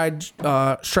we tried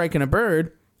striking a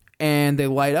bird, and they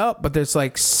light up, but there's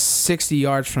like 60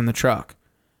 yards from the truck,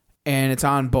 and it's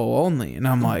on bow only. And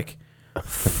I'm like,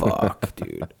 fuck,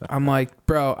 dude. I'm like,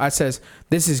 bro, I says,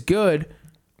 this is good,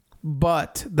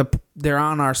 but they're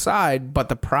on our side. But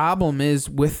the problem is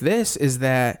with this is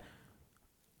that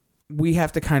we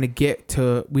have to kind of get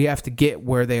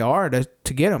where they are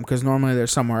to get them, because normally they're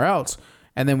somewhere else,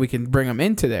 and then we can bring them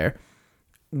into there.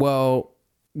 Well,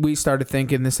 we started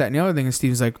thinking this, that, and the other thing, and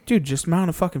Steve's like, dude, just mount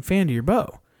a fucking fan to your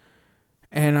bow.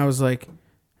 And I was like,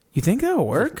 you think that'll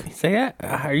work? Say that?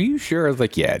 Are you sure? I was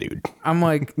like, yeah, dude. I'm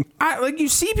like, you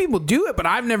see people do it, but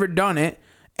I've never done it.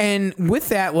 And with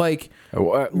that,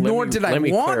 nor did I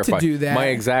want to do that. My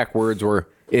exact words were,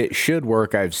 it should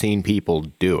work. I've seen people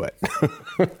do it.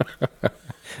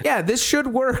 Yeah, this should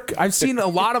work. I've seen a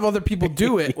lot of other people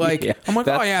do it. Yeah, I'm like,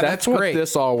 oh yeah, that's what great.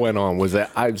 This all went on was that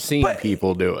I've seen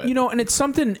people do it. And it's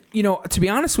something, to be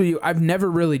honest with you, I've never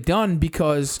really done,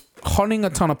 because hunting a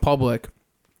ton of public,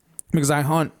 because I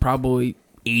hunt probably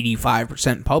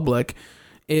 85% public,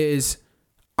 is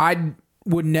I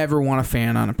would never want a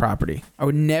fan on a property. I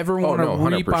would never want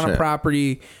to reap 100%. on a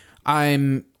property.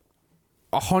 I'm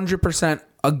 100%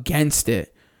 against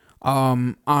it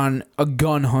on a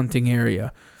gun hunting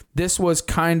area. This was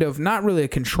kind of not really a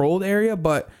controlled area,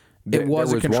 but it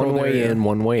was a controlled one way area. in,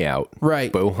 one way out.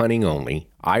 Right. Bow hunting only.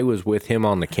 I was with him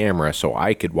on the camera so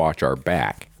I could watch our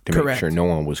back to make sure no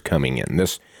one was coming in.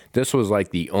 This was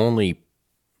like the only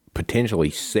potentially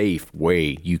safe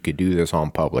way you could do this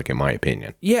on public, in my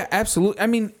opinion. Yeah, absolutely. I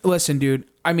mean, listen, dude.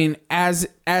 I mean, as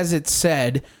it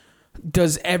said,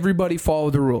 does everybody follow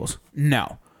the rules?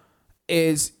 No.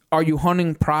 Are you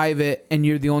hunting private and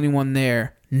you're the only one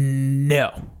there?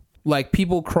 No. Like,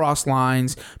 people cross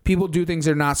lines. People do things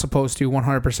they're not supposed to,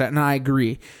 100%. And I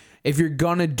agree. If you're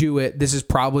going to do it, this is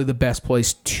probably the best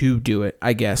place to do it,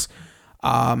 I guess.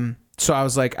 So I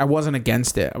was like, I wasn't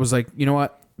against it. I was like, you know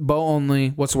what? Bow only.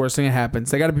 What's the worst thing that happens?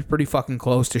 They got to be pretty fucking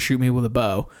close to shoot me with a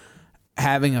bow,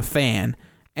 having a fan.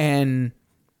 And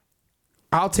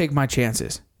I'll take my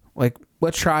chances. Like,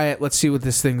 let's try it. Let's see what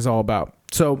this thing's all about.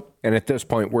 And at this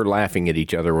point, we're laughing at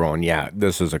each other on, yeah,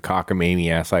 this is a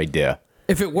cockamamie ass idea.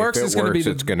 If it works, it's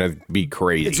going to be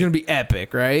crazy. It's going to be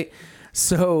epic, right?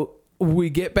 So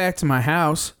we get back to my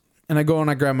house, and I go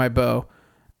and I grab my bow,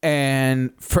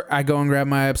 and I go and grab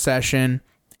my Obsession,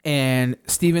 and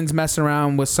Steven's messing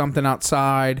around with something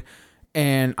outside,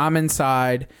 and I'm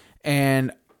inside,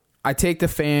 and I take the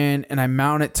fan and I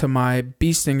mount it to my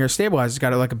Bee Stinger stabilizer. It's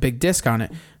got like a big disc on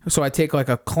it. So I take like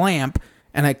a clamp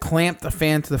and I clamp the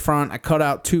fan to the front. I cut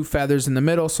out 2 feathers in the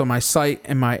middle so my sight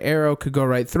and my arrow could go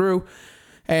right through.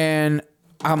 And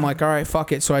I'm like, all right,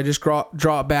 fuck it. So I just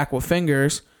draw it back with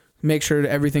fingers, make sure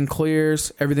that everything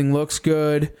clears, everything looks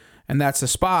good, and that's the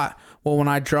spot. Well, when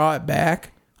I draw it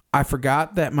back, I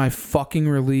forgot that my fucking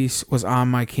release was on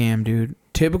my cam, dude.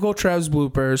 Typical Trev's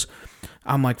bloopers.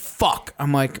 I'm like, fuck.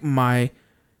 I'm like, my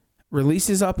release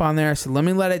is up on there. I said, let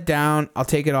me let it down. I'll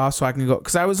take it off so I can go.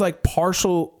 Because I was like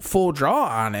partial full draw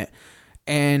on it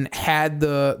and had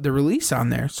the release on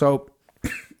there. So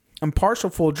I'm partial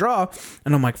full draw,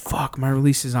 and I'm like, fuck, my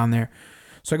release is on there.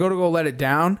 So I go let it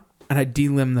down, and I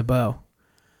delimb the bow.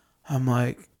 I'm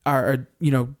like, or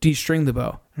de-string the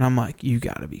bow. And I'm like, you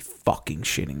gotta be fucking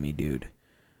shitting me, dude.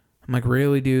 I'm like,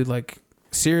 really, dude? Like,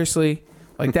 seriously?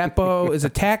 Like, that bow is a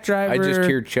tack driver. I just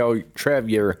heard Trev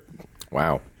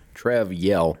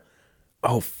yell,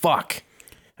 oh, fuck.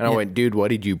 And I went, dude, what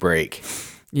did you break?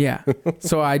 Yeah.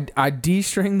 So I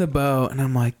de-string the bow, and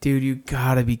I'm like, dude, you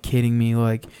gotta be kidding me.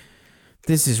 Like,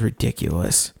 this is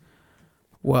ridiculous.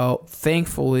 Well,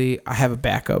 thankfully, I have a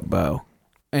backup bow.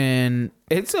 And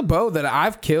it's a bow that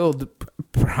I've killed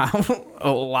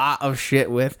a lot of shit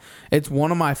with. It's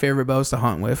one of my favorite bows to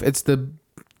hunt with. It's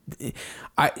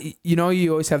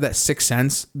you always have that sixth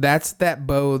sense. That's that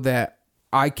bow that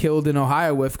I killed in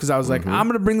Ohio with, because I was like, I'm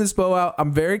going to bring this bow out.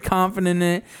 I'm very confident in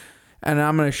it, and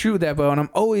I'm going to shoot with that bow. And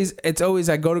it's always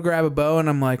I go to grab a bow, and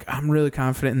I'm like, I'm really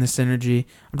confident in this energy.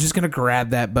 I'm just going to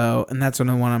grab that bow, and that's the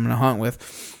one I'm going to hunt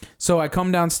with. So I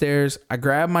come downstairs, I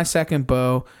grab my second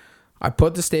bow, I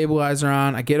put the stabilizer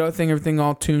on, I get everything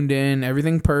all tuned in,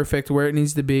 everything perfect where it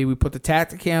needs to be. We put the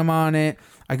Tacticam on it.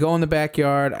 I go in the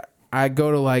backyard. I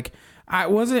go to I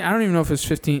don't even know if it's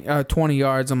 20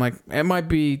 yards. I'm like, it might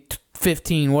be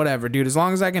 15, whatever, dude. As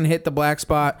long as I can hit the black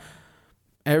spot,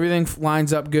 everything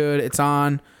lines up good. It's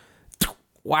on.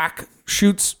 Whack.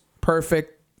 Shoots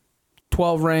perfect.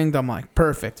 12 ringed. I'm like,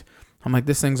 perfect. I'm like,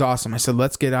 this thing's awesome. I said,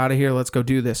 let's get out of here. Let's go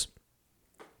do this.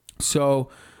 So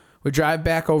we drive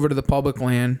back over to the public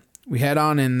land. We head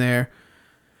on in there.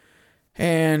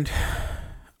 And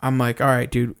I'm like, all right,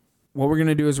 dude, what we're going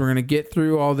to do is we're going to get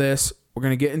through all this. We're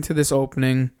going to get into this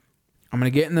opening. I'm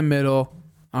going to get in the middle.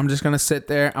 I'm just going to sit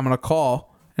there. I'm going to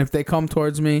call. And if they come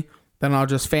towards me, then I'll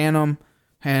just fan them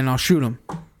and I'll shoot them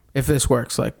if this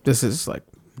works. Like, this is like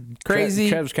crazy.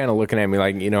 Trev's kind of looking at me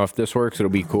like, if this works, it'll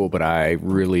be cool, but I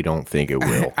really don't think it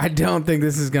will. I don't think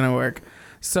this is gonna work.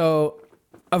 So,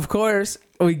 of course,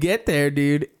 we get there,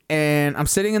 dude, and I'm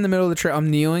sitting in the middle of the trail. I'm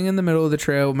kneeling in the middle of the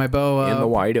trail with my bow up. In the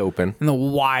wide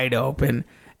open.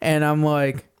 And I'm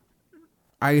like,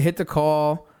 I hit the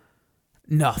call,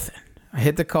 nothing. I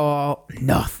hit the call,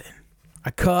 nothing.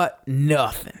 I cut,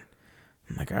 nothing.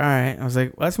 I'm like, all right. I was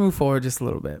like, let's move forward just a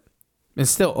little bit. It's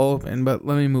still open, but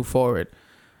let me move forward.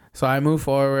 So I move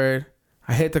forward.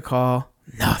 I hit the call,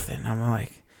 nothing. I'm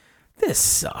like, this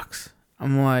sucks.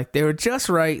 I'm like, they were just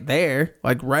right there,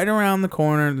 like right around the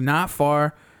corner, not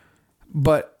far.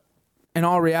 But in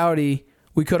all reality,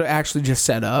 we could have actually just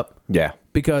set up. Yeah.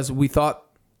 Because we thought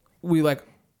we like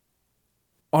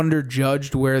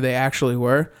underjudged where they actually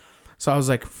were. So I was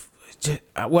like,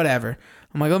 whatever.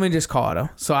 I'm like, let me just call it.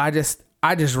 So I just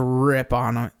rip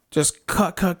on it. Just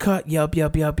cut, yup,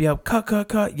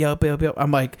 cut, yup.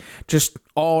 I'm like, just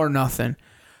all or nothing.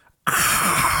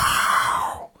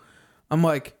 Ow. I'm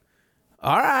like,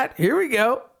 all right, here we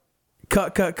go.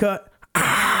 Cut.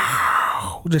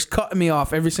 Ow. Just cutting me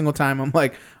off every single time. I'm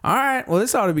like, all right, well,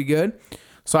 this ought to be good.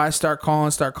 So I start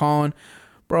calling.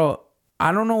 Bro,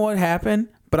 I don't know what happened,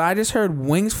 but I just heard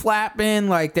wings flapping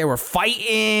like they were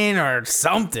fighting or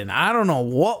something. I don't know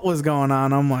what was going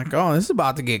on. I'm like, oh, this is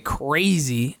about to get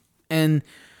crazy. And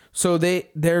so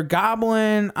they're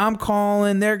gobbling. I'm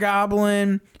calling. They're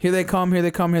gobbling. Here they come.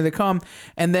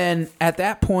 And then at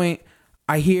that point,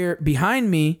 I hear behind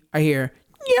me, yep.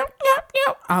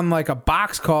 On like a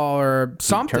box call or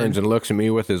something. He turns and looks at me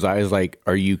with his eyes like,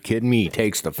 are you kidding me? He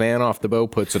takes the fan off the bow,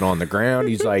 puts it on the ground.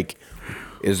 He's like,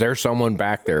 is there someone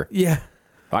back there? Yeah.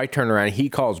 I turn around. He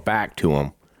calls back to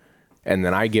him. And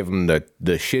then I give him the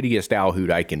shittiest owl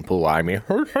hoot I can pull. I mean,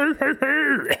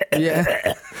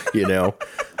 yeah.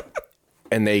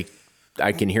 And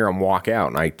I can hear them walk out.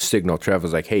 And I signal Trev. I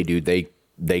was like, hey, dude,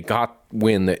 they got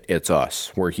wind that it's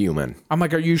us. We're human. I'm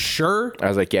like, are you sure? I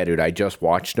was like, yeah, dude, I just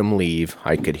watched them leave.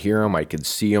 I could hear them. I could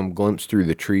see them glimpse through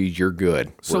the trees. You're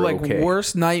good. So We're like okay.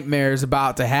 worst nightmare is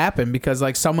about to happen because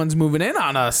like someone's moving in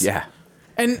on us. Yeah.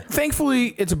 And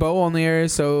thankfully it's a bow only area.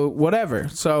 So whatever.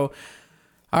 So,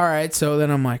 all right. So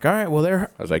then I'm like, all right, well, I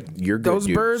was like, you're good. those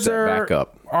dude. birds Set back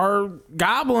up. are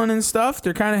gobbling and stuff.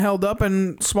 They're kind of held up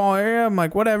in a small area. I'm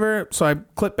like, whatever. So I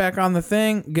clip back on the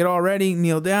thing, get all ready,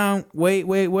 kneel down,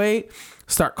 wait.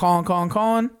 Start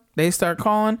calling. They start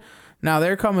calling. Now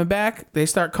they're coming back. They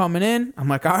start coming in. I'm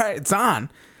like, all right, it's on.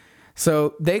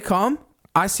 So they come.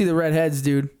 I see the redheads,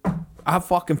 dude. I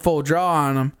fucking full draw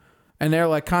on them. And they're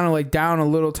like kind of like down a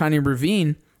little tiny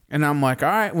ravine. And I'm like, all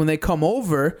right, when they come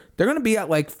over, they're going to be at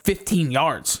like 15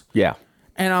 yards. Yeah.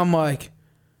 And I'm like,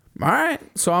 all right.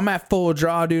 So I'm at full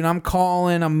draw, dude. I'm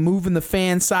calling. I'm moving the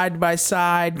fan side by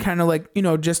side, kind of like,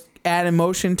 just adding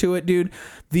motion to it, dude.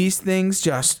 These things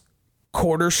just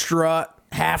quarter strut,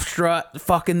 half strut,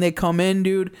 fucking they come in,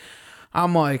 dude.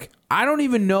 I'm like, I don't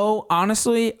even know.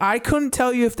 Honestly, I couldn't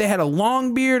tell you if they had a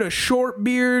long beard, a short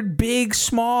beard, big,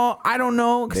 small. I don't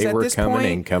know. They were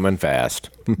coming fast.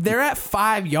 They're at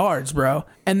 5 yards, bro.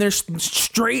 And they're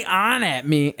straight on at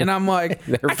me. And I'm like,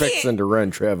 they're fixing to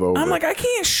run Trev over. I'm like, I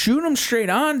can't shoot them straight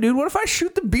on, dude. What if I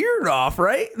shoot the beard off,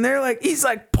 right? And they're like, he's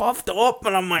like puffed up.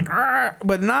 And I'm like, argh,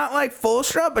 but not like full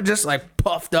strut, but just like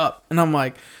puffed up. And I'm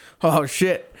like, oh,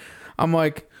 shit. I'm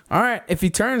like, all right, if he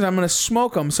turns, I'm going to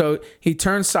smoke him. So he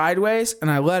turns sideways,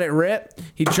 and I let it rip.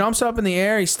 He jumps up in the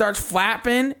air. He starts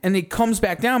flapping, and he comes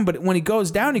back down. But when he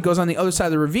goes down, he goes on the other side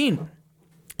of the ravine.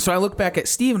 So I look back at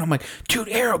Steve, and I'm like, dude,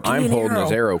 arrow, give me an arrow. I'm holding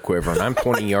his arrow quiver, and I'm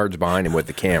 20 yards behind him with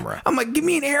the camera. I'm like, give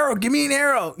me an arrow.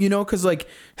 Because, like,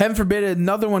 heaven forbid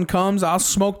another one comes, I'll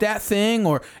smoke that thing.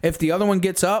 Or if the other one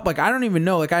gets up, like, I don't even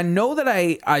know. Like, I know that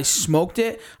I smoked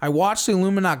it. I watched the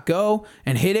Illuminat go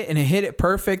and hit it, and it hit it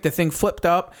perfect. The thing flipped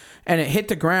up, and it hit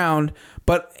the ground.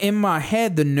 But in my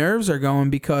head, the nerves are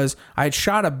going because I had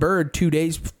shot a bird 2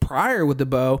 days prior with the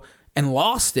bow and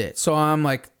lost it. So I'm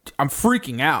like, I'm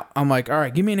freaking out. I'm like, all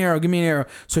right, give me an arrow.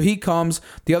 So he comes.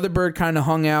 The other bird kind of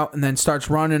hung out and then starts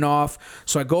running off.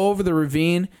 So I go over the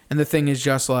ravine, and the thing is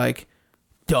just like,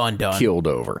 done. Killed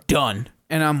over. Done.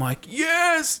 And I'm like,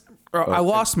 yes. I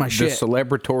lost my shit. The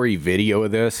celebratory video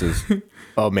of this is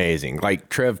amazing. Like,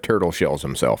 Trev turtle shells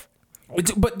himself.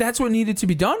 But that's what needed to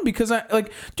be done because I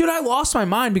lost my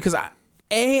mind because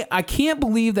I can't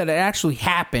believe that it actually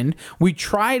happened. We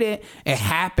tried it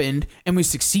happened, and we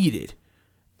succeeded.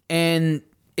 And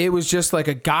it was just like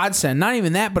a godsend. Not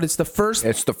even that, but it's the first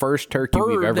turkey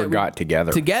we've bird ever that got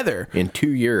together in 2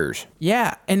 years.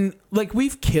 Yeah, and like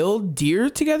we've killed deer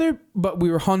together, but we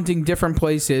were hunting different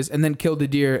places and then killed a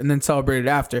deer and then celebrated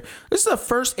after. This is the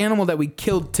first animal that we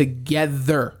killed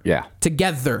together. Yeah.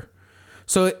 Together.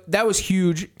 So that was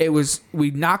huge.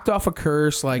 We knocked off a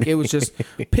curse. Like, it was just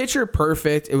picture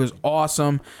perfect. It was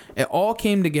awesome. It all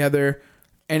came together,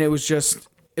 and it was just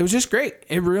great.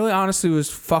 It really honestly was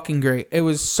fucking great. It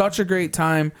was such a great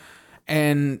time,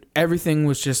 and everything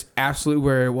was just absolutely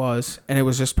where it was, and it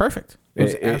was just perfect.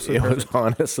 It was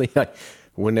honestly, like,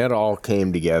 when that all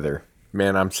came together,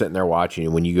 man, I'm sitting there watching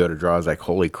it. When you go to draw, I was like,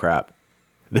 holy crap,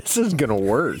 this is going to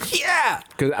work. Yeah.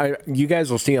 Because you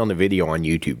guys will see on the video on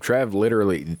YouTube, Trev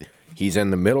literally, he's in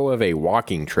the middle of a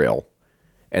walking trail,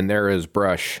 and there is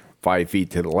brush 5 feet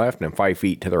to the left and 5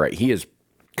 feet to the right. He is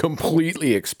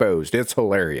completely exposed. It's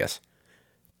hilarious.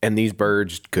 And these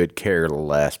birds could care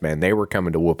less, man. They were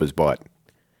coming to whoop his butt.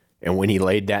 And when he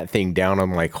laid that thing down,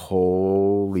 I'm like,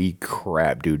 holy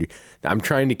crap, dude. I'm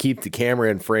trying to keep the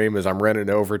camera in frame as I'm running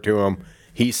over to him.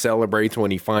 He celebrates when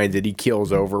he finds it. He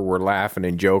keels over. We're laughing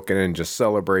and joking and just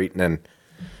celebrating. And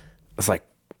it's like,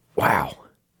 wow,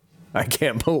 I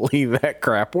can't believe that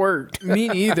crap worked. Me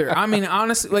neither. I mean,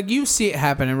 honestly, like, you see it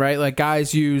happening, right? Like,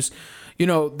 guys use,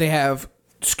 they have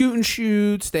scoot and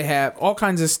shoots. They have all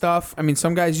kinds of stuff. I mean,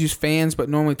 some guys use fans, but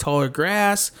normally taller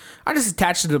grass. I just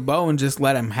attached it to the bow and just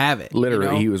let him have it.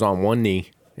 Literally, he was on one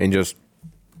knee and just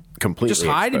completely just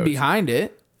hiding behind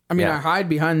it. I mean, I hide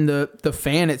behind the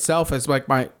fan itself as like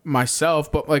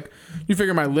myself, but like, you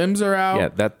figure my limbs are out.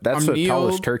 Yeah, that's the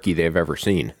tallest turkey they've ever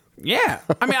seen. Yeah.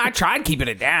 I mean, I tried keeping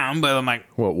it down, but I'm like,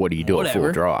 well, what do you do? Whatever. A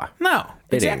full draw? No,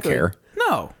 they exactly. didn't care.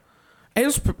 No.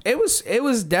 It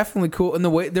was definitely cool, and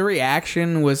the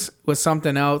reaction was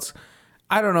something else.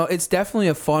 I don't know. It's definitely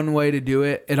a fun way to do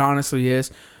it. It honestly is.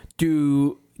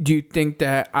 Do you think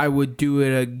that I would do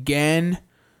it again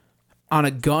on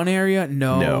a gun area?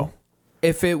 No.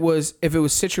 If it was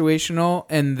situational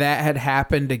and that had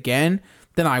happened again,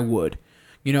 then I would,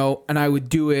 and I would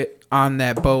do it on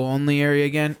that bow only area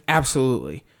again.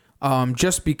 Absolutely.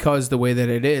 Just because the way that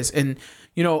it is. And,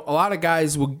 a lot of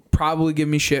guys will probably give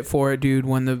me shit for it, dude.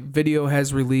 When the video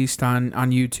has released on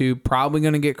YouTube, probably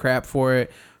going to get crap for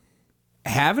it.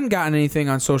 Haven't gotten anything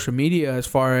on social media as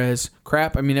far as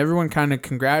crap. I mean, everyone kind of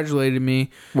congratulated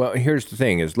me. Well, here's the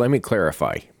thing is, let me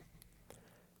clarify.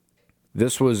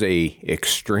 This was a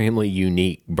extremely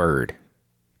unique bird.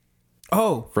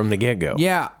 Oh, from the get-go.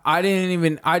 Yeah, I didn't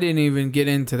even get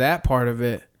into that part of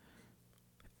it.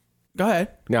 Go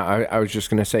ahead. No, I was just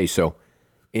going to say, so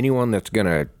anyone that's going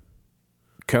to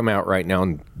come out right now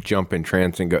and jump in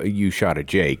trance and go, you shot a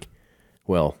Jake.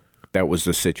 Well, that was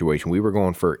the situation. We were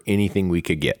going for anything we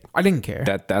could get. I didn't care.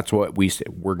 That's what we said.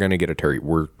 We're going to get a turkey.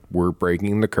 We're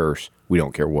breaking the curse. We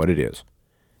don't care what it is.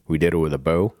 We did it with a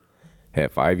bow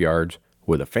at 5 yards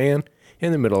with a fan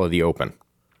in the middle of the open.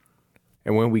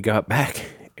 And when we got back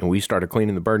and we started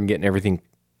cleaning the bird and getting everything,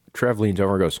 Trev leans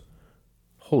over and goes,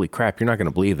 holy crap, you're not going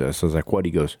to believe this. I was like, what?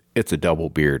 He goes, it's a double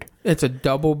beard. It's a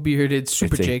double bearded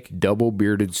Super Jake. Double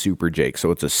bearded Super Jake.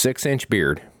 So it's a 6-inch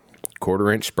beard,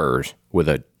 1/4-inch spurs with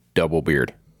a double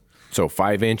beard. So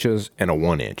 5 inches and a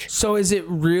 1 inch. So is it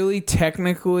really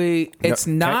technically? It's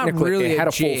not really. It had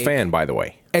a Jake. full fan, by the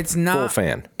way. It's not full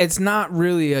fan. It's not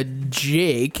really a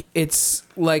Jake. It's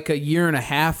like a 1.5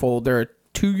 year old or a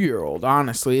 2-year-old.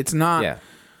 Honestly, it's not. Yeah.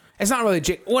 It's not really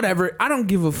Jake. Whatever. I don't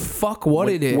give a fuck what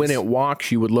it is. When it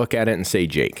walks, you would look at it and say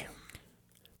Jake.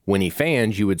 When he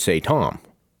fans, you would say Tom.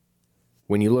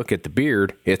 When you look at the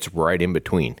beard, it's right in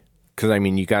between. Because, I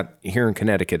mean, you got here in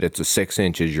Connecticut, it's a 6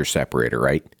 inches your separator,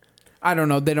 right? I don't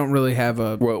know. They don't really have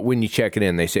a. Well, when you check it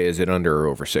in, they say, is it under or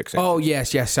over 6 inches? Oh,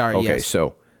 yes. Sorry. Okay, yes.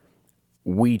 so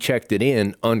we checked it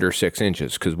in under 6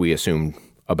 inches because we assumed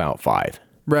about 5.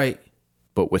 Right.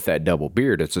 But with that double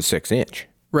beard, it's a 6-inch.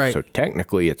 Right. So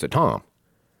technically, it's a Tom.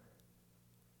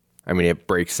 I mean, it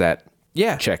breaks that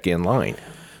check-in line.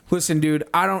 Listen, dude,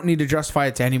 I don't need to justify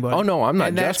it to anybody. Oh, no, I'm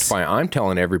not justifying. I'm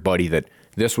telling everybody that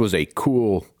this was a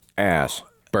cool-ass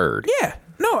bird. Yeah.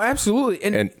 No, absolutely.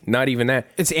 And not even that.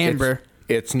 It's amber.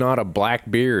 It's not a black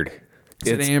beard.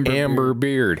 It's an amber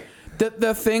beard.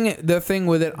 The thing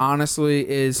with it, honestly,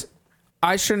 is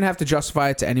I shouldn't have to justify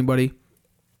it to anybody.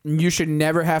 You should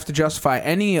never have to justify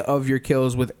any of your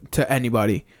kills to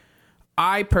anybody.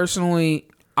 I personally,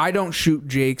 I don't shoot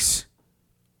Jakes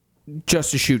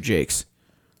just to shoot Jakes.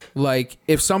 Like,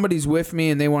 if somebody's with me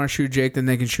and they want to shoot Jake, then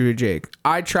they can shoot a Jake.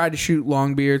 I try to shoot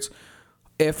longbeards.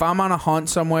 If I'm on a hunt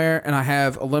somewhere and I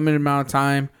have a limited amount of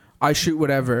time, I shoot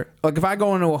whatever. Like, if I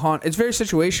go into a hunt, it's very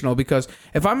situational, because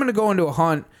if I'm going to go into a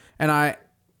hunt and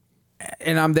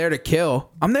and I'm there to kill.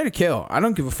 I'm there to kill. I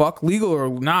don't give a fuck, legal or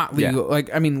not legal. Yeah. Like,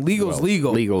 I mean, legal is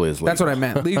legal. Legal is legal. That's what I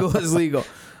meant. Legal is legal.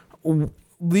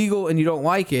 Legal, and you don't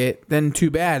like it, then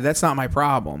too bad. That's not my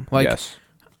problem. Like, Yes.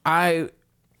 I'm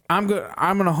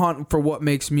gonna hunt for what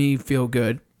makes me feel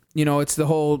good. You know, it's the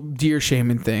whole deer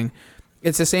shaming thing.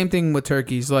 It's the same thing with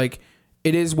turkeys. Like,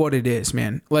 it is what it is,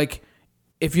 man. Like,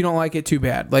 if you don't like it, too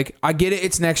bad. Like, I get it.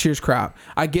 It's next year's crop.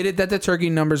 I get it that the turkey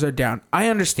numbers are down. I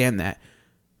understand that.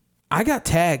 I got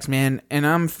tags, man, and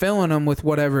I'm filling them with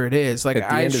whatever it is. Like, At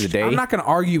the end of the day, I'm not going to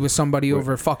argue with somebody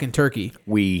over fucking turkey.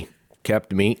 We kept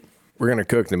the meat. We're going to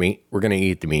cook the meat. We're going to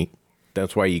eat the meat.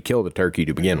 That's why you kill the turkey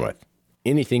to begin with.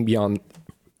 Anything beyond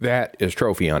that is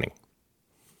trophy hunting.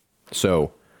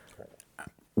 So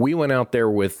we went out there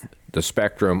with the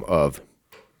spectrum of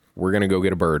we're going to go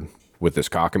get a bird with this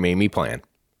cockamamie plan.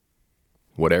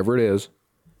 Whatever it is,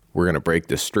 we're going to break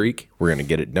this streak. We're going to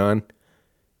get it done.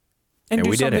 And do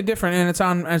we did something it. different, and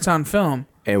it's on film.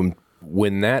 And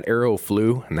when that arrow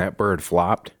flew and that bird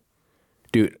flopped,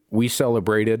 dude, we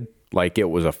celebrated like it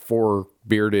was a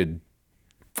 4-bearded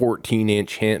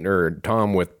 14-inch hint or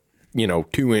tom with,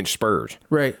 2-inch spurs.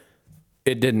 Right.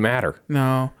 It didn't matter.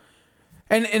 No.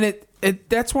 And it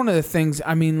that's one of the things,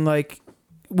 I mean, like,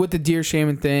 with the deer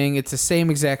shaming thing, it's the same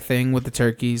exact thing with the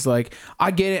turkeys. Like,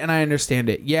 I get it and I understand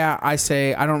it. Yeah, I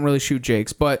say I don't really shoot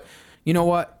jakes, but you know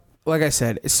what? Like I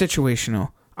said, it's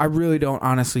situational. I really don't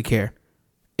honestly care.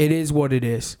 It is what it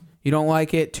is. You don't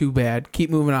like it, too bad. Keep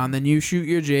moving on. Then you shoot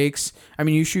your jakes. I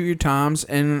mean, you shoot your toms,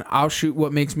 and I'll shoot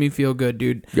what makes me feel good,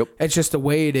 dude. Yep. It's just the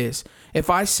way it is. If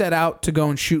I set out to go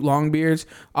and shoot longbeards,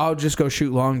 I'll just go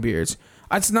shoot longbeards.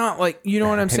 It's not like, you know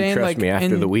what I'm saying? Trust Like, me, after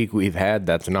and the week we've had,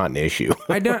 that's not an issue.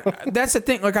 I don't. That's the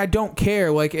thing. Like, I don't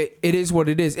care. Like, it is what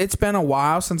it is. It's been a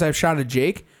while since I've shot a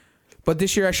jake, but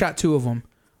this year I shot 2 of them.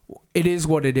 It is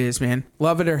what it is, man.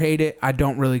 Love it or hate it, I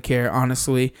don't really care,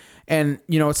 honestly. And,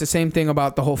 it's the same thing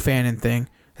about the whole fanning thing.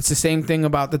 It's the same thing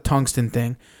about the tungsten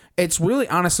thing. It's really,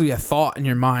 honestly, a thought in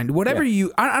your mind. Whatever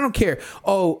I don't care.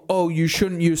 Oh, you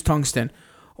shouldn't use tungsten.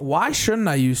 Why shouldn't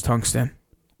I use tungsten?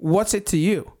 What's it to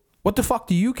you? What the fuck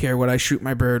do you care what I shoot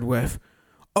my bird with?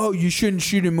 Oh, you shouldn't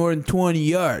shoot it more than 20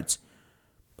 yards.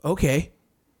 Okay.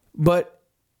 But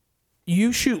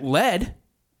you shoot lead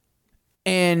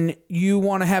and you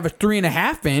want to have a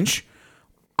 3.5 inch.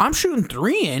 I'm shooting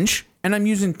 3-inch and I'm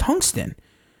using tungsten.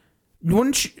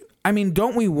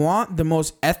 Don't we want the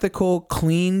most ethical,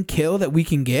 clean kill that we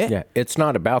can get? Yeah, it's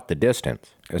not about the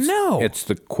distance. It's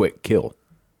the quick kill.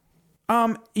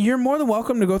 You're more than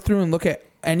welcome to go through and look at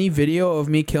any video of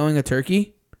me killing a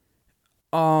turkey.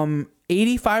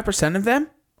 85% of them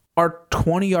are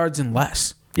 20 yards and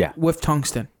less. Yeah. With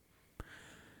tungsten.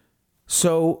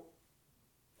 So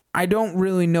I don't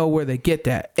really know where they get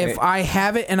that. If I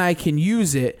have it and I can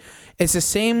use it, it's the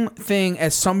same thing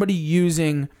as somebody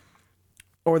using,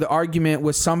 or the argument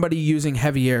with somebody using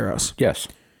heavy arrows. Yes.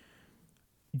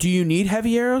 Do you need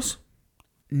heavy arrows?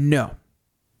 No.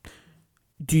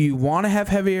 Do you want to have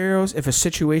heavy arrows if a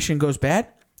situation goes bad?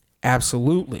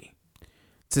 Absolutely.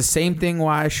 It's the same thing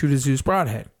why I shoot a Zeus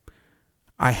broadhead.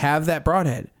 I have that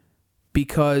broadhead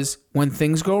because when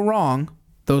things go wrong,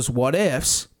 those what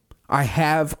ifs, I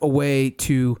have a way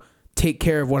to take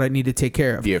care of what I need to take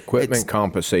care of. The equipment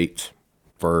compensates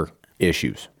for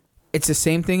issues. It's the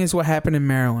same thing as what happened in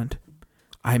Maryland.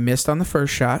 I missed on the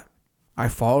first shot. I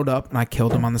followed up and I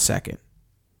killed him on the second.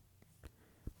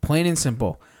 Plain and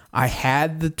simple. I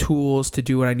had the tools to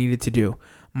do what I needed to do.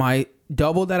 My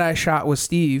double that I shot with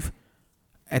Steve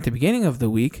at the beginning of the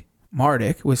week,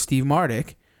 with Steve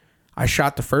Mardick, I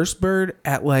shot the first bird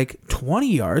at like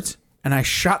 20 yards and I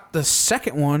shot the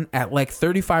second one at like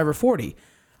 35 or 40.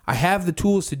 I have the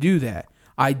tools to do that.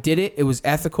 I did it. It was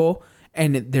ethical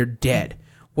and they're dead.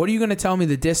 What are you going to tell me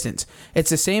the distance? It's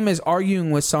the same as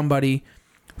arguing with somebody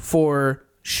for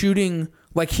shooting.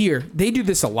 Like here, they do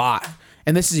this a lot.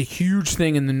 And this is a huge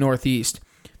thing in the Northeast.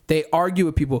 They argue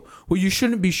with people, well, you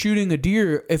shouldn't be shooting a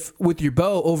deer with your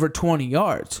bow over 20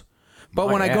 yards. But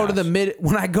when I go to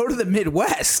the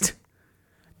Midwest,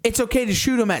 it's okay to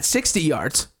shoot them at 60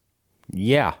 yards.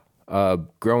 Yeah.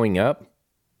 Growing up,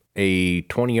 a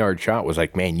 20-yard shot was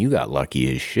like, man, you got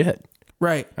lucky as shit.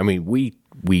 Right. I mean,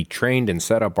 we trained and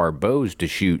set up our bows to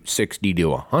shoot 60 to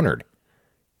 100.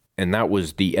 And that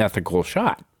was the ethical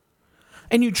shot.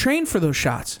 And you train for those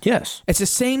shots. Yes. It's the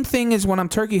same thing as when I'm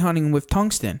turkey hunting with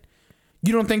tungsten.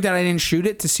 You don't think that I didn't shoot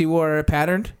it to see where it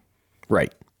patterned?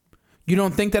 Right. You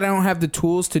don't think that I don't have the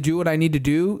tools to do what I need to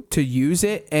do to use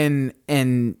it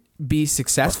and be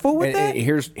successful with it?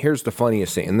 Here's the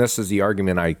funniest thing, and this is the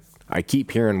argument I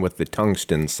keep hearing with the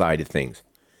tungsten side of things.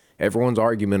 Everyone's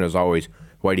argument is always,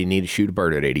 Why do you need to shoot a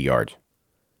bird at 80 yards?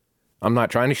 I'm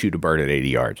not trying to shoot a bird at 80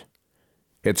 yards.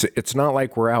 It's not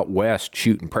like we're out west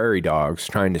shooting prairie dogs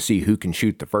trying to see who can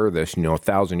shoot the furthest,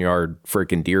 1,000-yard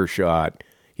freaking deer shot.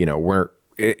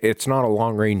 It's not a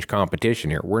long range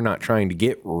competition here. We're not trying to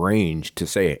get range to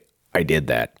say I did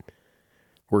that.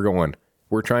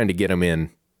 We're trying to get them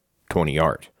in 20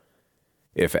 yards.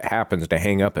 If it happens to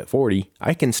hang up at 40,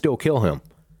 I can still kill him.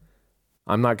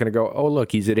 I'm not going to go, oh,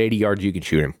 look, he's at 80 yards, you can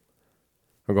shoot him.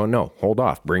 I'm going, no, hold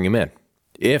off, bring him in.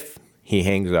 If he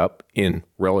hangs up in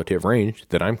relative range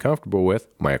that I'm comfortable with,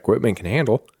 my equipment can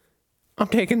handle, I'm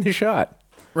taking the shot.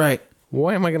 Right.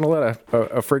 Why am I going to let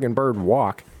a friggin' bird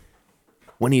walk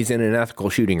when he's in an ethical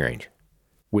shooting range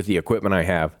with the equipment I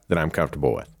have that I'm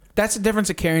comfortable with? That's the difference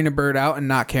of carrying a bird out and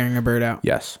not carrying a bird out.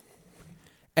 Yes.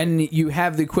 And you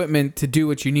have the equipment to do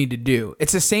what you need to do.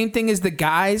 It's the same thing as the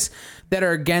guys that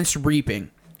are against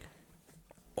reaping.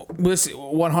 Listen,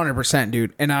 100%,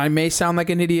 dude. And I may sound like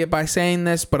an idiot by saying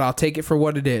this, but I'll take it for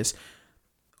what it is.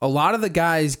 A lot of the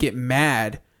guys get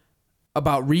mad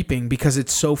about reaping because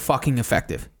it's so fucking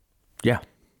effective. Yeah.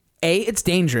 It's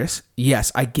dangerous.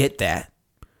 Yes, I get that.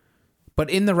 But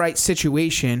in the right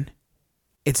situation,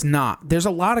 it's not. There's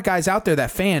a lot of guys out there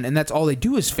that fan, and that's all they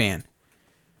do is fan.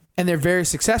 And they're very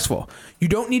successful. You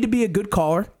don't need to be a good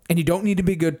caller, and you don't need to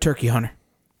be a good turkey hunter.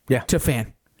 Yeah. To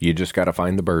fan. You just got to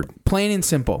find the bird. Plain and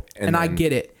simple. And I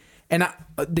get it. And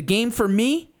the game for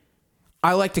me,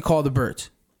 I like to call the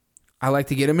birds. I like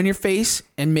to get them in your face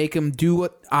and make them do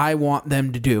what I want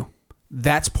them to do.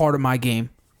 That's part of my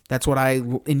game. That's what I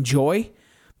enjoy.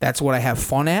 That's what I have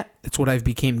fun at. That's what I've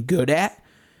became good at.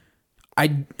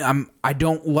 I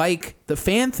don't like the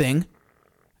fan thing,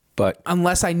 but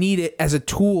unless I need it as a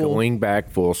tool. Going back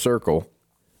full circle,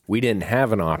 we didn't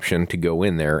have an option to go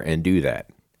in there and do that.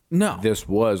 No. This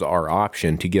was our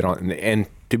option to get on. And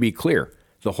to be clear,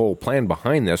 the whole plan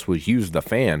behind this was use the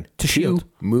fan to shield,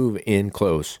 move in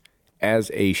close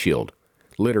as a shield.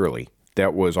 Literally,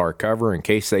 that was our cover in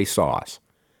case they saw us.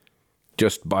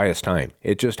 Just buy us time.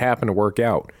 It just happened to work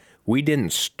out. We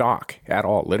didn't stalk at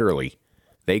all, literally.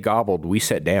 They gobbled, we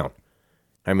sat down.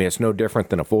 I mean, it's no different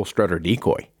than a full strutter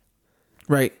decoy.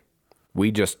 Right.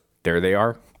 We just, there they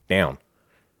are, down.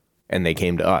 And they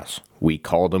came to us. We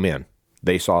called them in.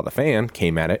 They saw the fan,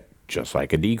 came at it just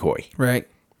like a decoy. Right.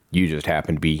 You just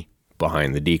happened to be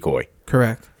behind the decoy.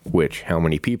 Correct. Which, how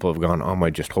many people have gone, oh, I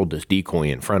might just hold this decoy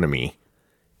in front of me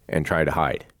and try to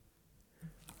hide.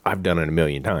 I've done it a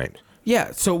million times.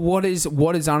 Yeah, so what is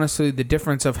honestly the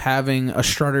difference of having a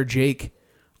strutter Jake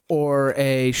or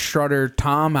a strutter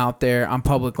Tom out there on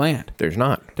public land? There's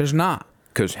not. There's not.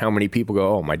 Because how many people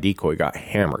go, oh, my decoy got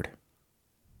hammered.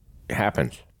 It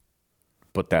happens.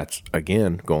 But that's,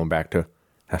 again, going back to,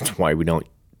 that's why we don't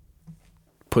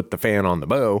put the fan on the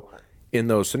bow in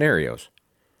those scenarios.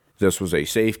 This was a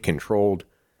safe, controlled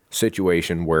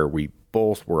situation where we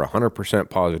both were 100%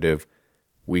 positive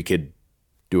we could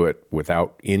do it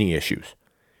without any issues.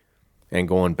 And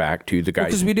going back to the guys...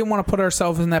 Because we didn't want to put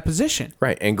ourselves in that position.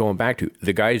 Right, and going back to,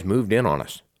 the guys moved in on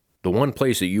us. The one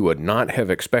place that you would not have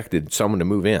expected someone to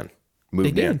move in,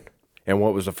 moved in. And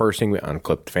what was the first thing? We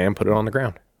unclipped the fan, put it on the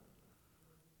ground.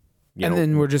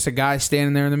 Then we're just a guy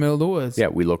standing there in the middle of the woods. Yeah,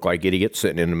 we look like idiots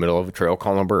sitting in the middle of a trail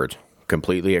calling birds,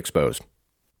 completely exposed.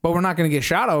 But we're not going to get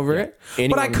shot over it.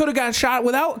 But I could have gotten shot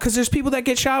without, because there's people that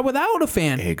get shot without a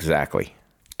fan. Exactly.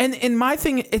 And my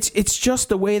thing, it's just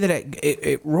the way that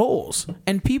it rolls.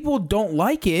 And people don't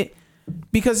like it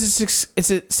because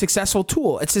it's a successful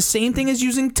tool. It's the same thing as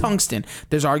using tungsten.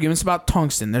 There's arguments about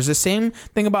tungsten. There's the same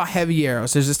thing about heavy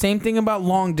arrows. There's the same thing about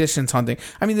long distance hunting.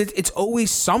 I mean, it's always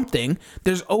something.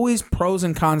 There's always pros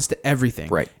and cons to everything.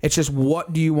 Right. It's just,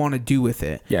 what do you want to do with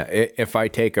it? Yeah. If I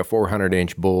take a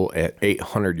 400-inch bull at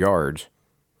 800 yards,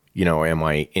 am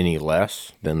I any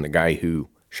less than the guy who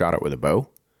shot it with a bow?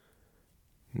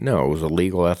 No, it was a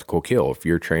legal, ethical kill. If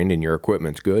you're trained and your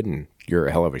equipment's good and you're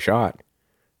a hell of a shot,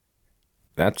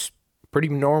 that's pretty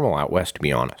normal out west, to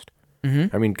be honest.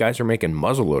 Mm-hmm. I mean, guys are making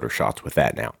muzzleloader shots with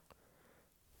that now.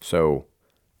 So,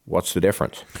 what's the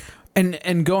difference?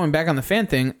 And going back on the fan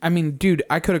thing, I mean, dude,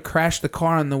 I could have crashed the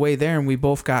car on the way there and we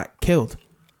both got killed.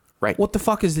 Right. What the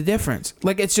fuck is the difference?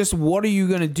 Like, it's just, what are you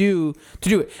going to do to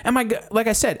do it? Like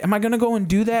I said, am I going to go and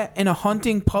do that in a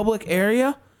hunting public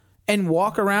area and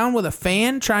walk around with a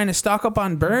fan trying to stock up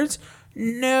on birds?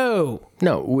 No.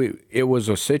 No, it was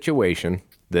a situation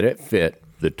that it fit,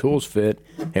 the tools fit,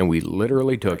 and we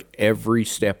literally took every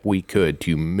step we could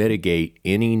to mitigate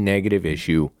any negative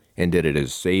issue and did it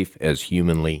as safe as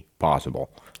humanly possible.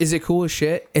 Is it cool as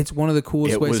shit? It's one of the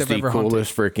coolest ways I've ever hunted. It was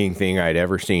the coolest freaking thing I'd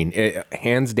ever seen.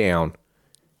 Hands down,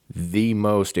 the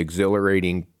most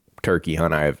exhilarating turkey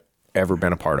hunt I have ever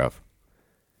been a part of.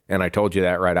 And I told you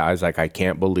that right. I was like, I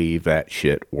can't believe that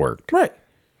shit worked. Right.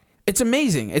 It's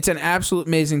amazing. It's an absolute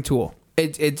amazing tool.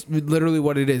 It's literally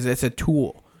what it is. It's a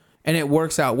tool, and it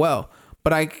works out well.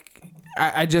 But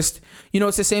I just,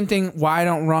 it's the same thing. Why I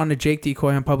don't run a Jake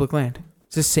decoy on public land?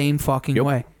 It's the same fucking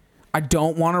way. I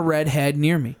don't want a redhead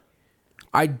near me.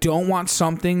 I don't want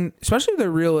something, especially the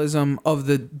realism of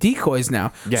the decoys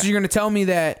now. Yeah. So you're going to tell me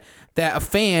that a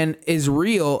fan is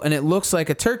real and it looks like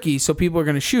a turkey, so people are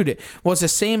going to shoot it. Well, it's the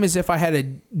same as if I had a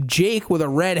Jake with a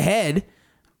red head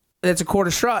that's a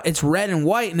quarter strut. It's red and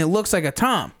white and it looks like a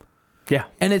tom. Yeah.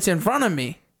 And it's in front of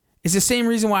me. It's the same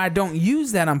reason why I don't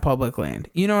use that on public land.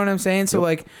 You know what I'm saying? So,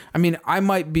 like, I mean, I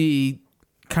might be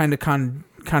kind of,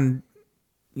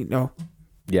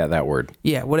 Yeah, that word.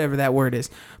 Yeah, whatever that word is.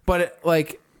 But,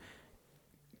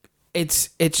 it's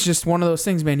just one of those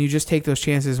things, man. You just take those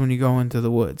chances when you go into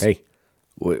the woods. Hey,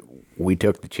 we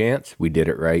took the chance. We did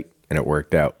it right, and it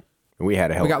worked out. And we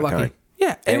had a hell of a lucky. time.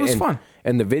 Yeah, it was fun.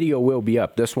 And the video will be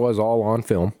up. This was all on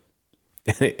film.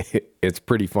 It's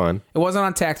pretty fun. It wasn't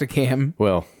on Tacticam.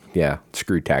 Well, yeah,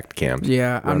 screw Tacticams.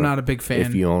 Yeah, I'm not a big fan.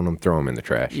 If you own them, throw them in the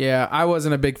trash. Yeah, I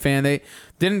wasn't a big fan. They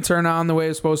didn't turn on the way it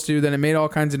was supposed to. Then it made all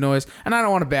kinds of noise. And I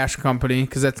don't want to bash the company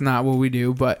because that's not what we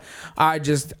do. But I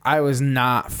was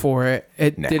not for it.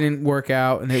 It didn't work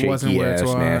out, and it wasn't where it's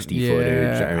nasty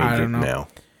footage. I don't know. No.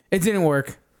 It didn't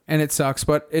work, and it sucks.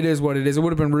 But it is what it is. It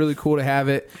would have been really cool to have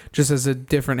it just as a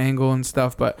different angle and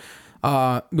stuff. But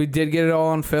we did get it all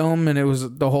on film, and it was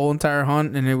the whole entire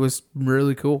hunt, and it was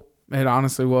really cool. It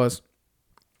honestly was.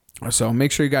 So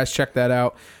make sure you guys check that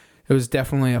out. It was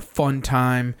definitely a fun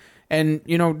time. And,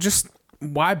 just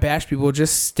why bash people?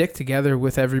 Just stick together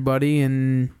with everybody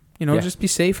and, just be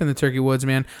safe in the turkey woods,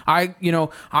 man. I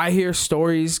hear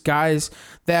stories, guys,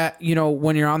 that,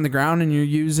 when you're on the ground and you're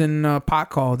using a pot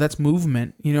call, that's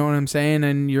movement. You know what I'm saying?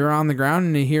 And you're on the ground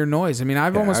and you hear noise. I mean,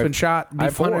 I've almost been shot before.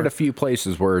 I've hunted a few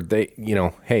places where they,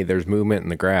 hey, there's movement in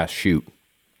the grass, shoot.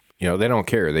 They don't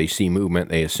care. They see movement,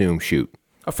 they assume shoot.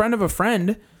 A friend of a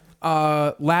friend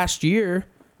last year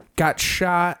got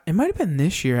shot. It might have been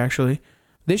this year, actually.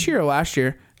 This year or last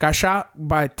year, got shot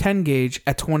by a 10 gauge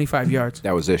at 25 yards.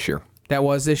 That was this year. That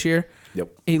was this year? Yep.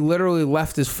 He literally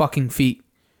left his fucking feet.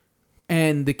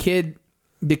 And the kid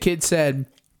said,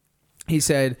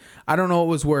 I don't know what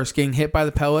was worse, getting hit by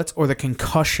the pellets or the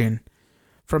concussion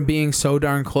from being so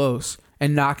darn close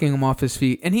and knocking him off his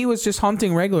feet. And he was just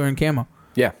hunting regular in camo.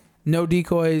 Yeah. No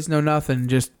decoys, no nothing,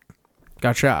 just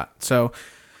got shot. So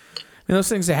those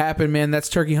things that happen, man, that's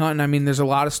turkey hunting. I mean, there's a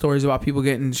lot of stories about people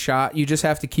getting shot. You just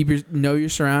have to know your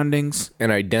surroundings.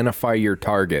 And identify your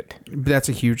target. That's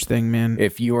a huge thing, man.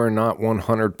 If you are not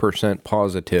 100%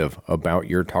 positive about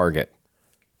your target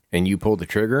and you pull the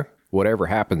trigger, whatever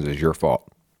happens is your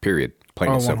fault. Period.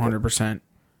 Plain and simple. 100%.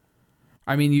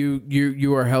 I mean,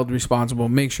 you are held responsible.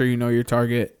 Make sure you know your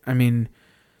target. I mean,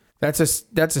 that's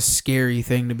a scary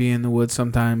thing to be in the woods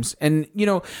sometimes. And,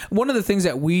 one of the things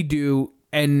that we do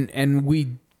and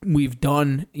we've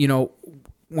done,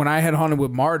 when I had hunted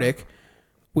with Mardik,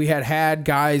 we had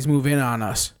guys move in on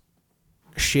us.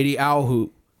 Shitty owl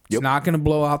hoot. It's not going to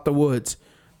blow out the woods.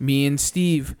 Me and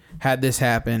Steve had this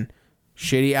happen.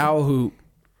 Shitty owl hoot.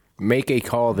 Make a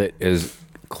call that is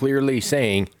clearly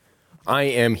saying, I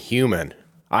am human.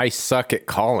 I suck at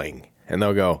calling. And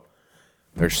they'll go,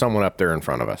 there's someone up there in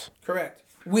front of us. Correct.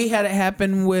 We had it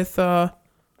happen with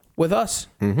us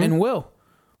and Will.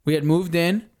 We had moved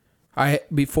in. We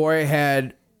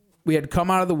had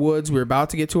come out of the woods. We were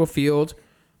about to get to a field.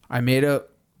 I made a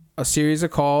series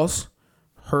of calls.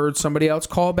 Heard somebody else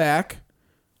call back.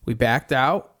 We backed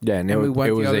out. Yeah, and it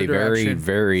was a very,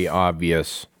 very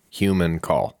obvious human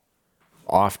call.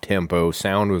 Off tempo,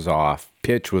 sound was off,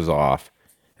 pitch was off,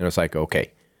 and it's like,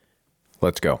 okay,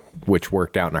 let's go. Which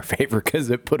worked out in our favor because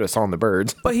it put us on the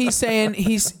birds. But he's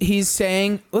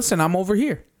saying, listen, I'm over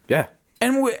here. Yeah.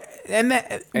 And we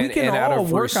can all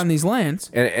work on these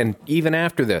lands. And even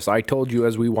after this, I told you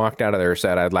as we walked out of there,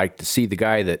 said I'd like to see the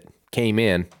guy that came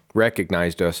in,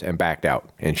 recognized us, and backed out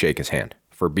and shake his hand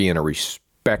for being a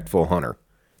respectful hunter.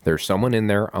 There's someone in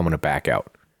there, I'm going to back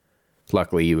out.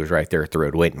 Luckily, he was right there at the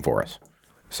road waiting for us.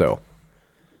 So.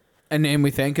 And we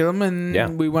thanked them,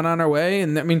 and we went on our way.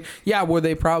 And I mean, were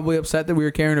they probably upset that we were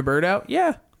carrying a bird out?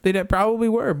 Yeah, they probably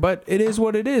were. But it is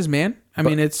what it is, man.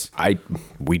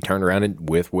 We turned around and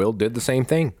with Will did the same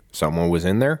thing. Someone was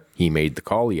in there. He made the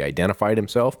call. He identified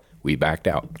himself. We backed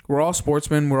out. We're all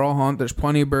sportsmen. We're all hunt. There's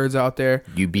plenty of birds out there.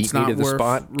 You beat me to the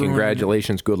spot.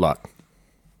 Congratulations. Good luck.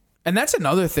 And that's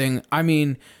another thing. I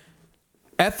mean,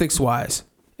 ethics-wise,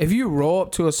 if you roll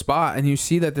up to a spot and you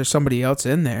see that there's somebody else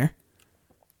in there,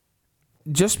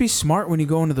 just be smart when you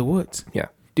go into the woods. Yeah.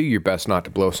 Do your best not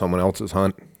to blow someone else's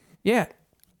hunt. Yeah.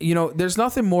 You know, there's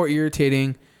nothing more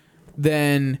irritating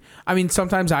than, I mean,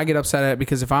 sometimes I get upset at it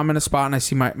because if I'm in a spot and I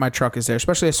see my truck is there,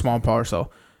 especially a small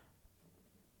parcel,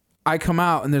 I come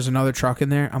out and there's another truck in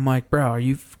there. I'm like, bro, are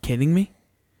you kidding me?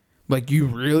 Like, you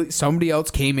really, somebody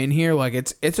else came in here. Like,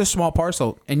 it's a small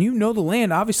parcel and you know the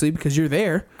land, obviously, because you're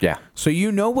there. Yeah. So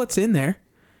you know what's in there.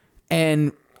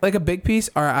 And like a big piece,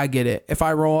 all right, I get it. If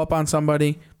I roll up on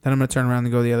somebody, then I'm going to turn around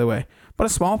and go the other way. But a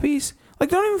small piece, like,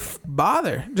 don't even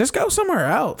bother. Just go somewhere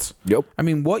else. Yep. I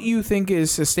mean, what you think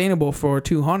is sustainable for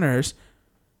 2 hunters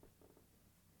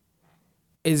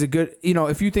is a good, you know,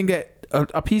 if you think that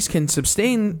a piece can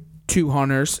sustain 2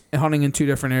 hunters hunting in 2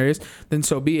 different areas, then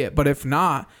so be it. But if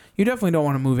not, you definitely don't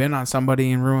want to move in on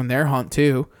somebody and ruin their hunt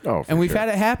too. Oh, and we've sure. had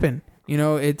it happen. You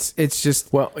know, it's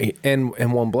just, Well, and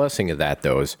one blessing of that,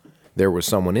 though, is there was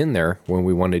someone in there when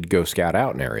we wanted to go scout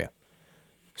out an area.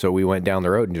 So we went down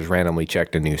the road and just randomly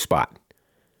checked a new spot,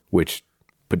 which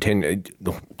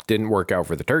didn't work out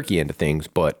for the turkey end of things,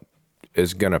 but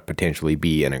is going to potentially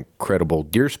be an incredible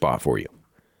deer spot for you.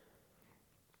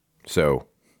 So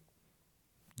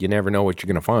you never know what you're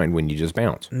going to find when you just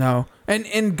bounce. no.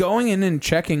 And going in and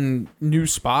checking new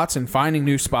spots and finding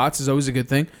new spots is always a good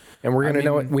thing. And we're going to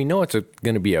know it. We know it's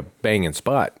going to be a banging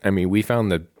spot. I mean, we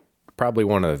found probably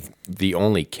one of the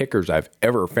only kickers I've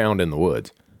ever found in the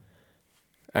woods.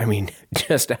 I mean,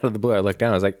 just out of the blue, I looked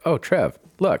down. I was like, oh, Trev,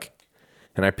 look.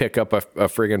 And I pick up a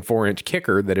friggin' 4-inch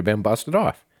kicker that had been busted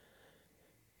off.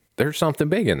 There's something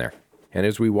big in there. And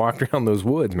as we walked around those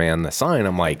woods, man, the sign,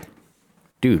 I'm like,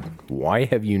 dude, why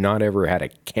have you not ever had a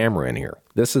camera in here?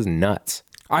 This is nuts.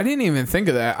 I didn't even think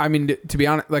of that. I mean, to be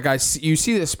honest, like you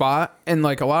see this spot, and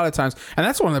like a lot of times, and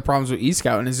that's one of the problems with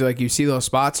e-scouting is like you see those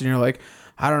spots and you're like,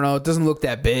 I don't know, it doesn't look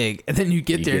that big, and then you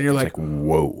get there and you're like,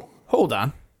 whoa, hold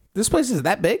on, this place is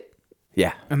that big?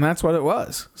 Yeah, and that's what it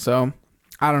was. So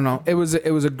I don't know. It was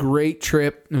a great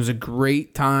trip. It was a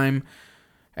great time,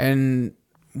 and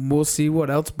we'll see what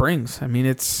else brings. I mean,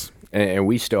 it's and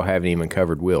we still haven't even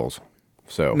covered Will's.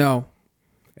 So no.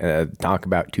 Talk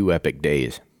about 2 epic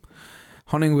days.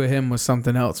 Hunting with him was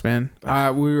something else, man.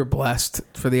 We were blessed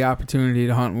for the opportunity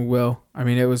to hunt with Will. I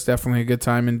mean, it was definitely a good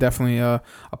time and definitely a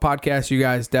podcast you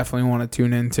guys definitely want to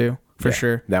tune into for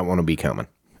sure. That one will be coming.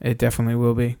 It definitely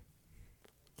will be.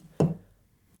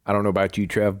 I don't know about you,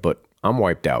 Trev, but I'm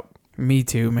wiped out. Me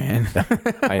too, man.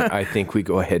 I think we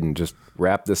go ahead and just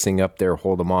wrap this thing up there,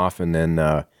 hold them off, and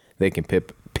then they can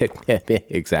pip.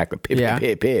 Exactly. Yeah.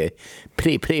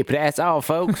 That's all,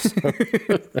 folks.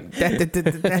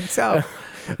 That's all.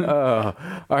 All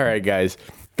right, guys.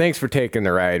 Thanks for taking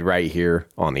the ride right here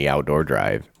on the Outdoor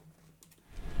Drive.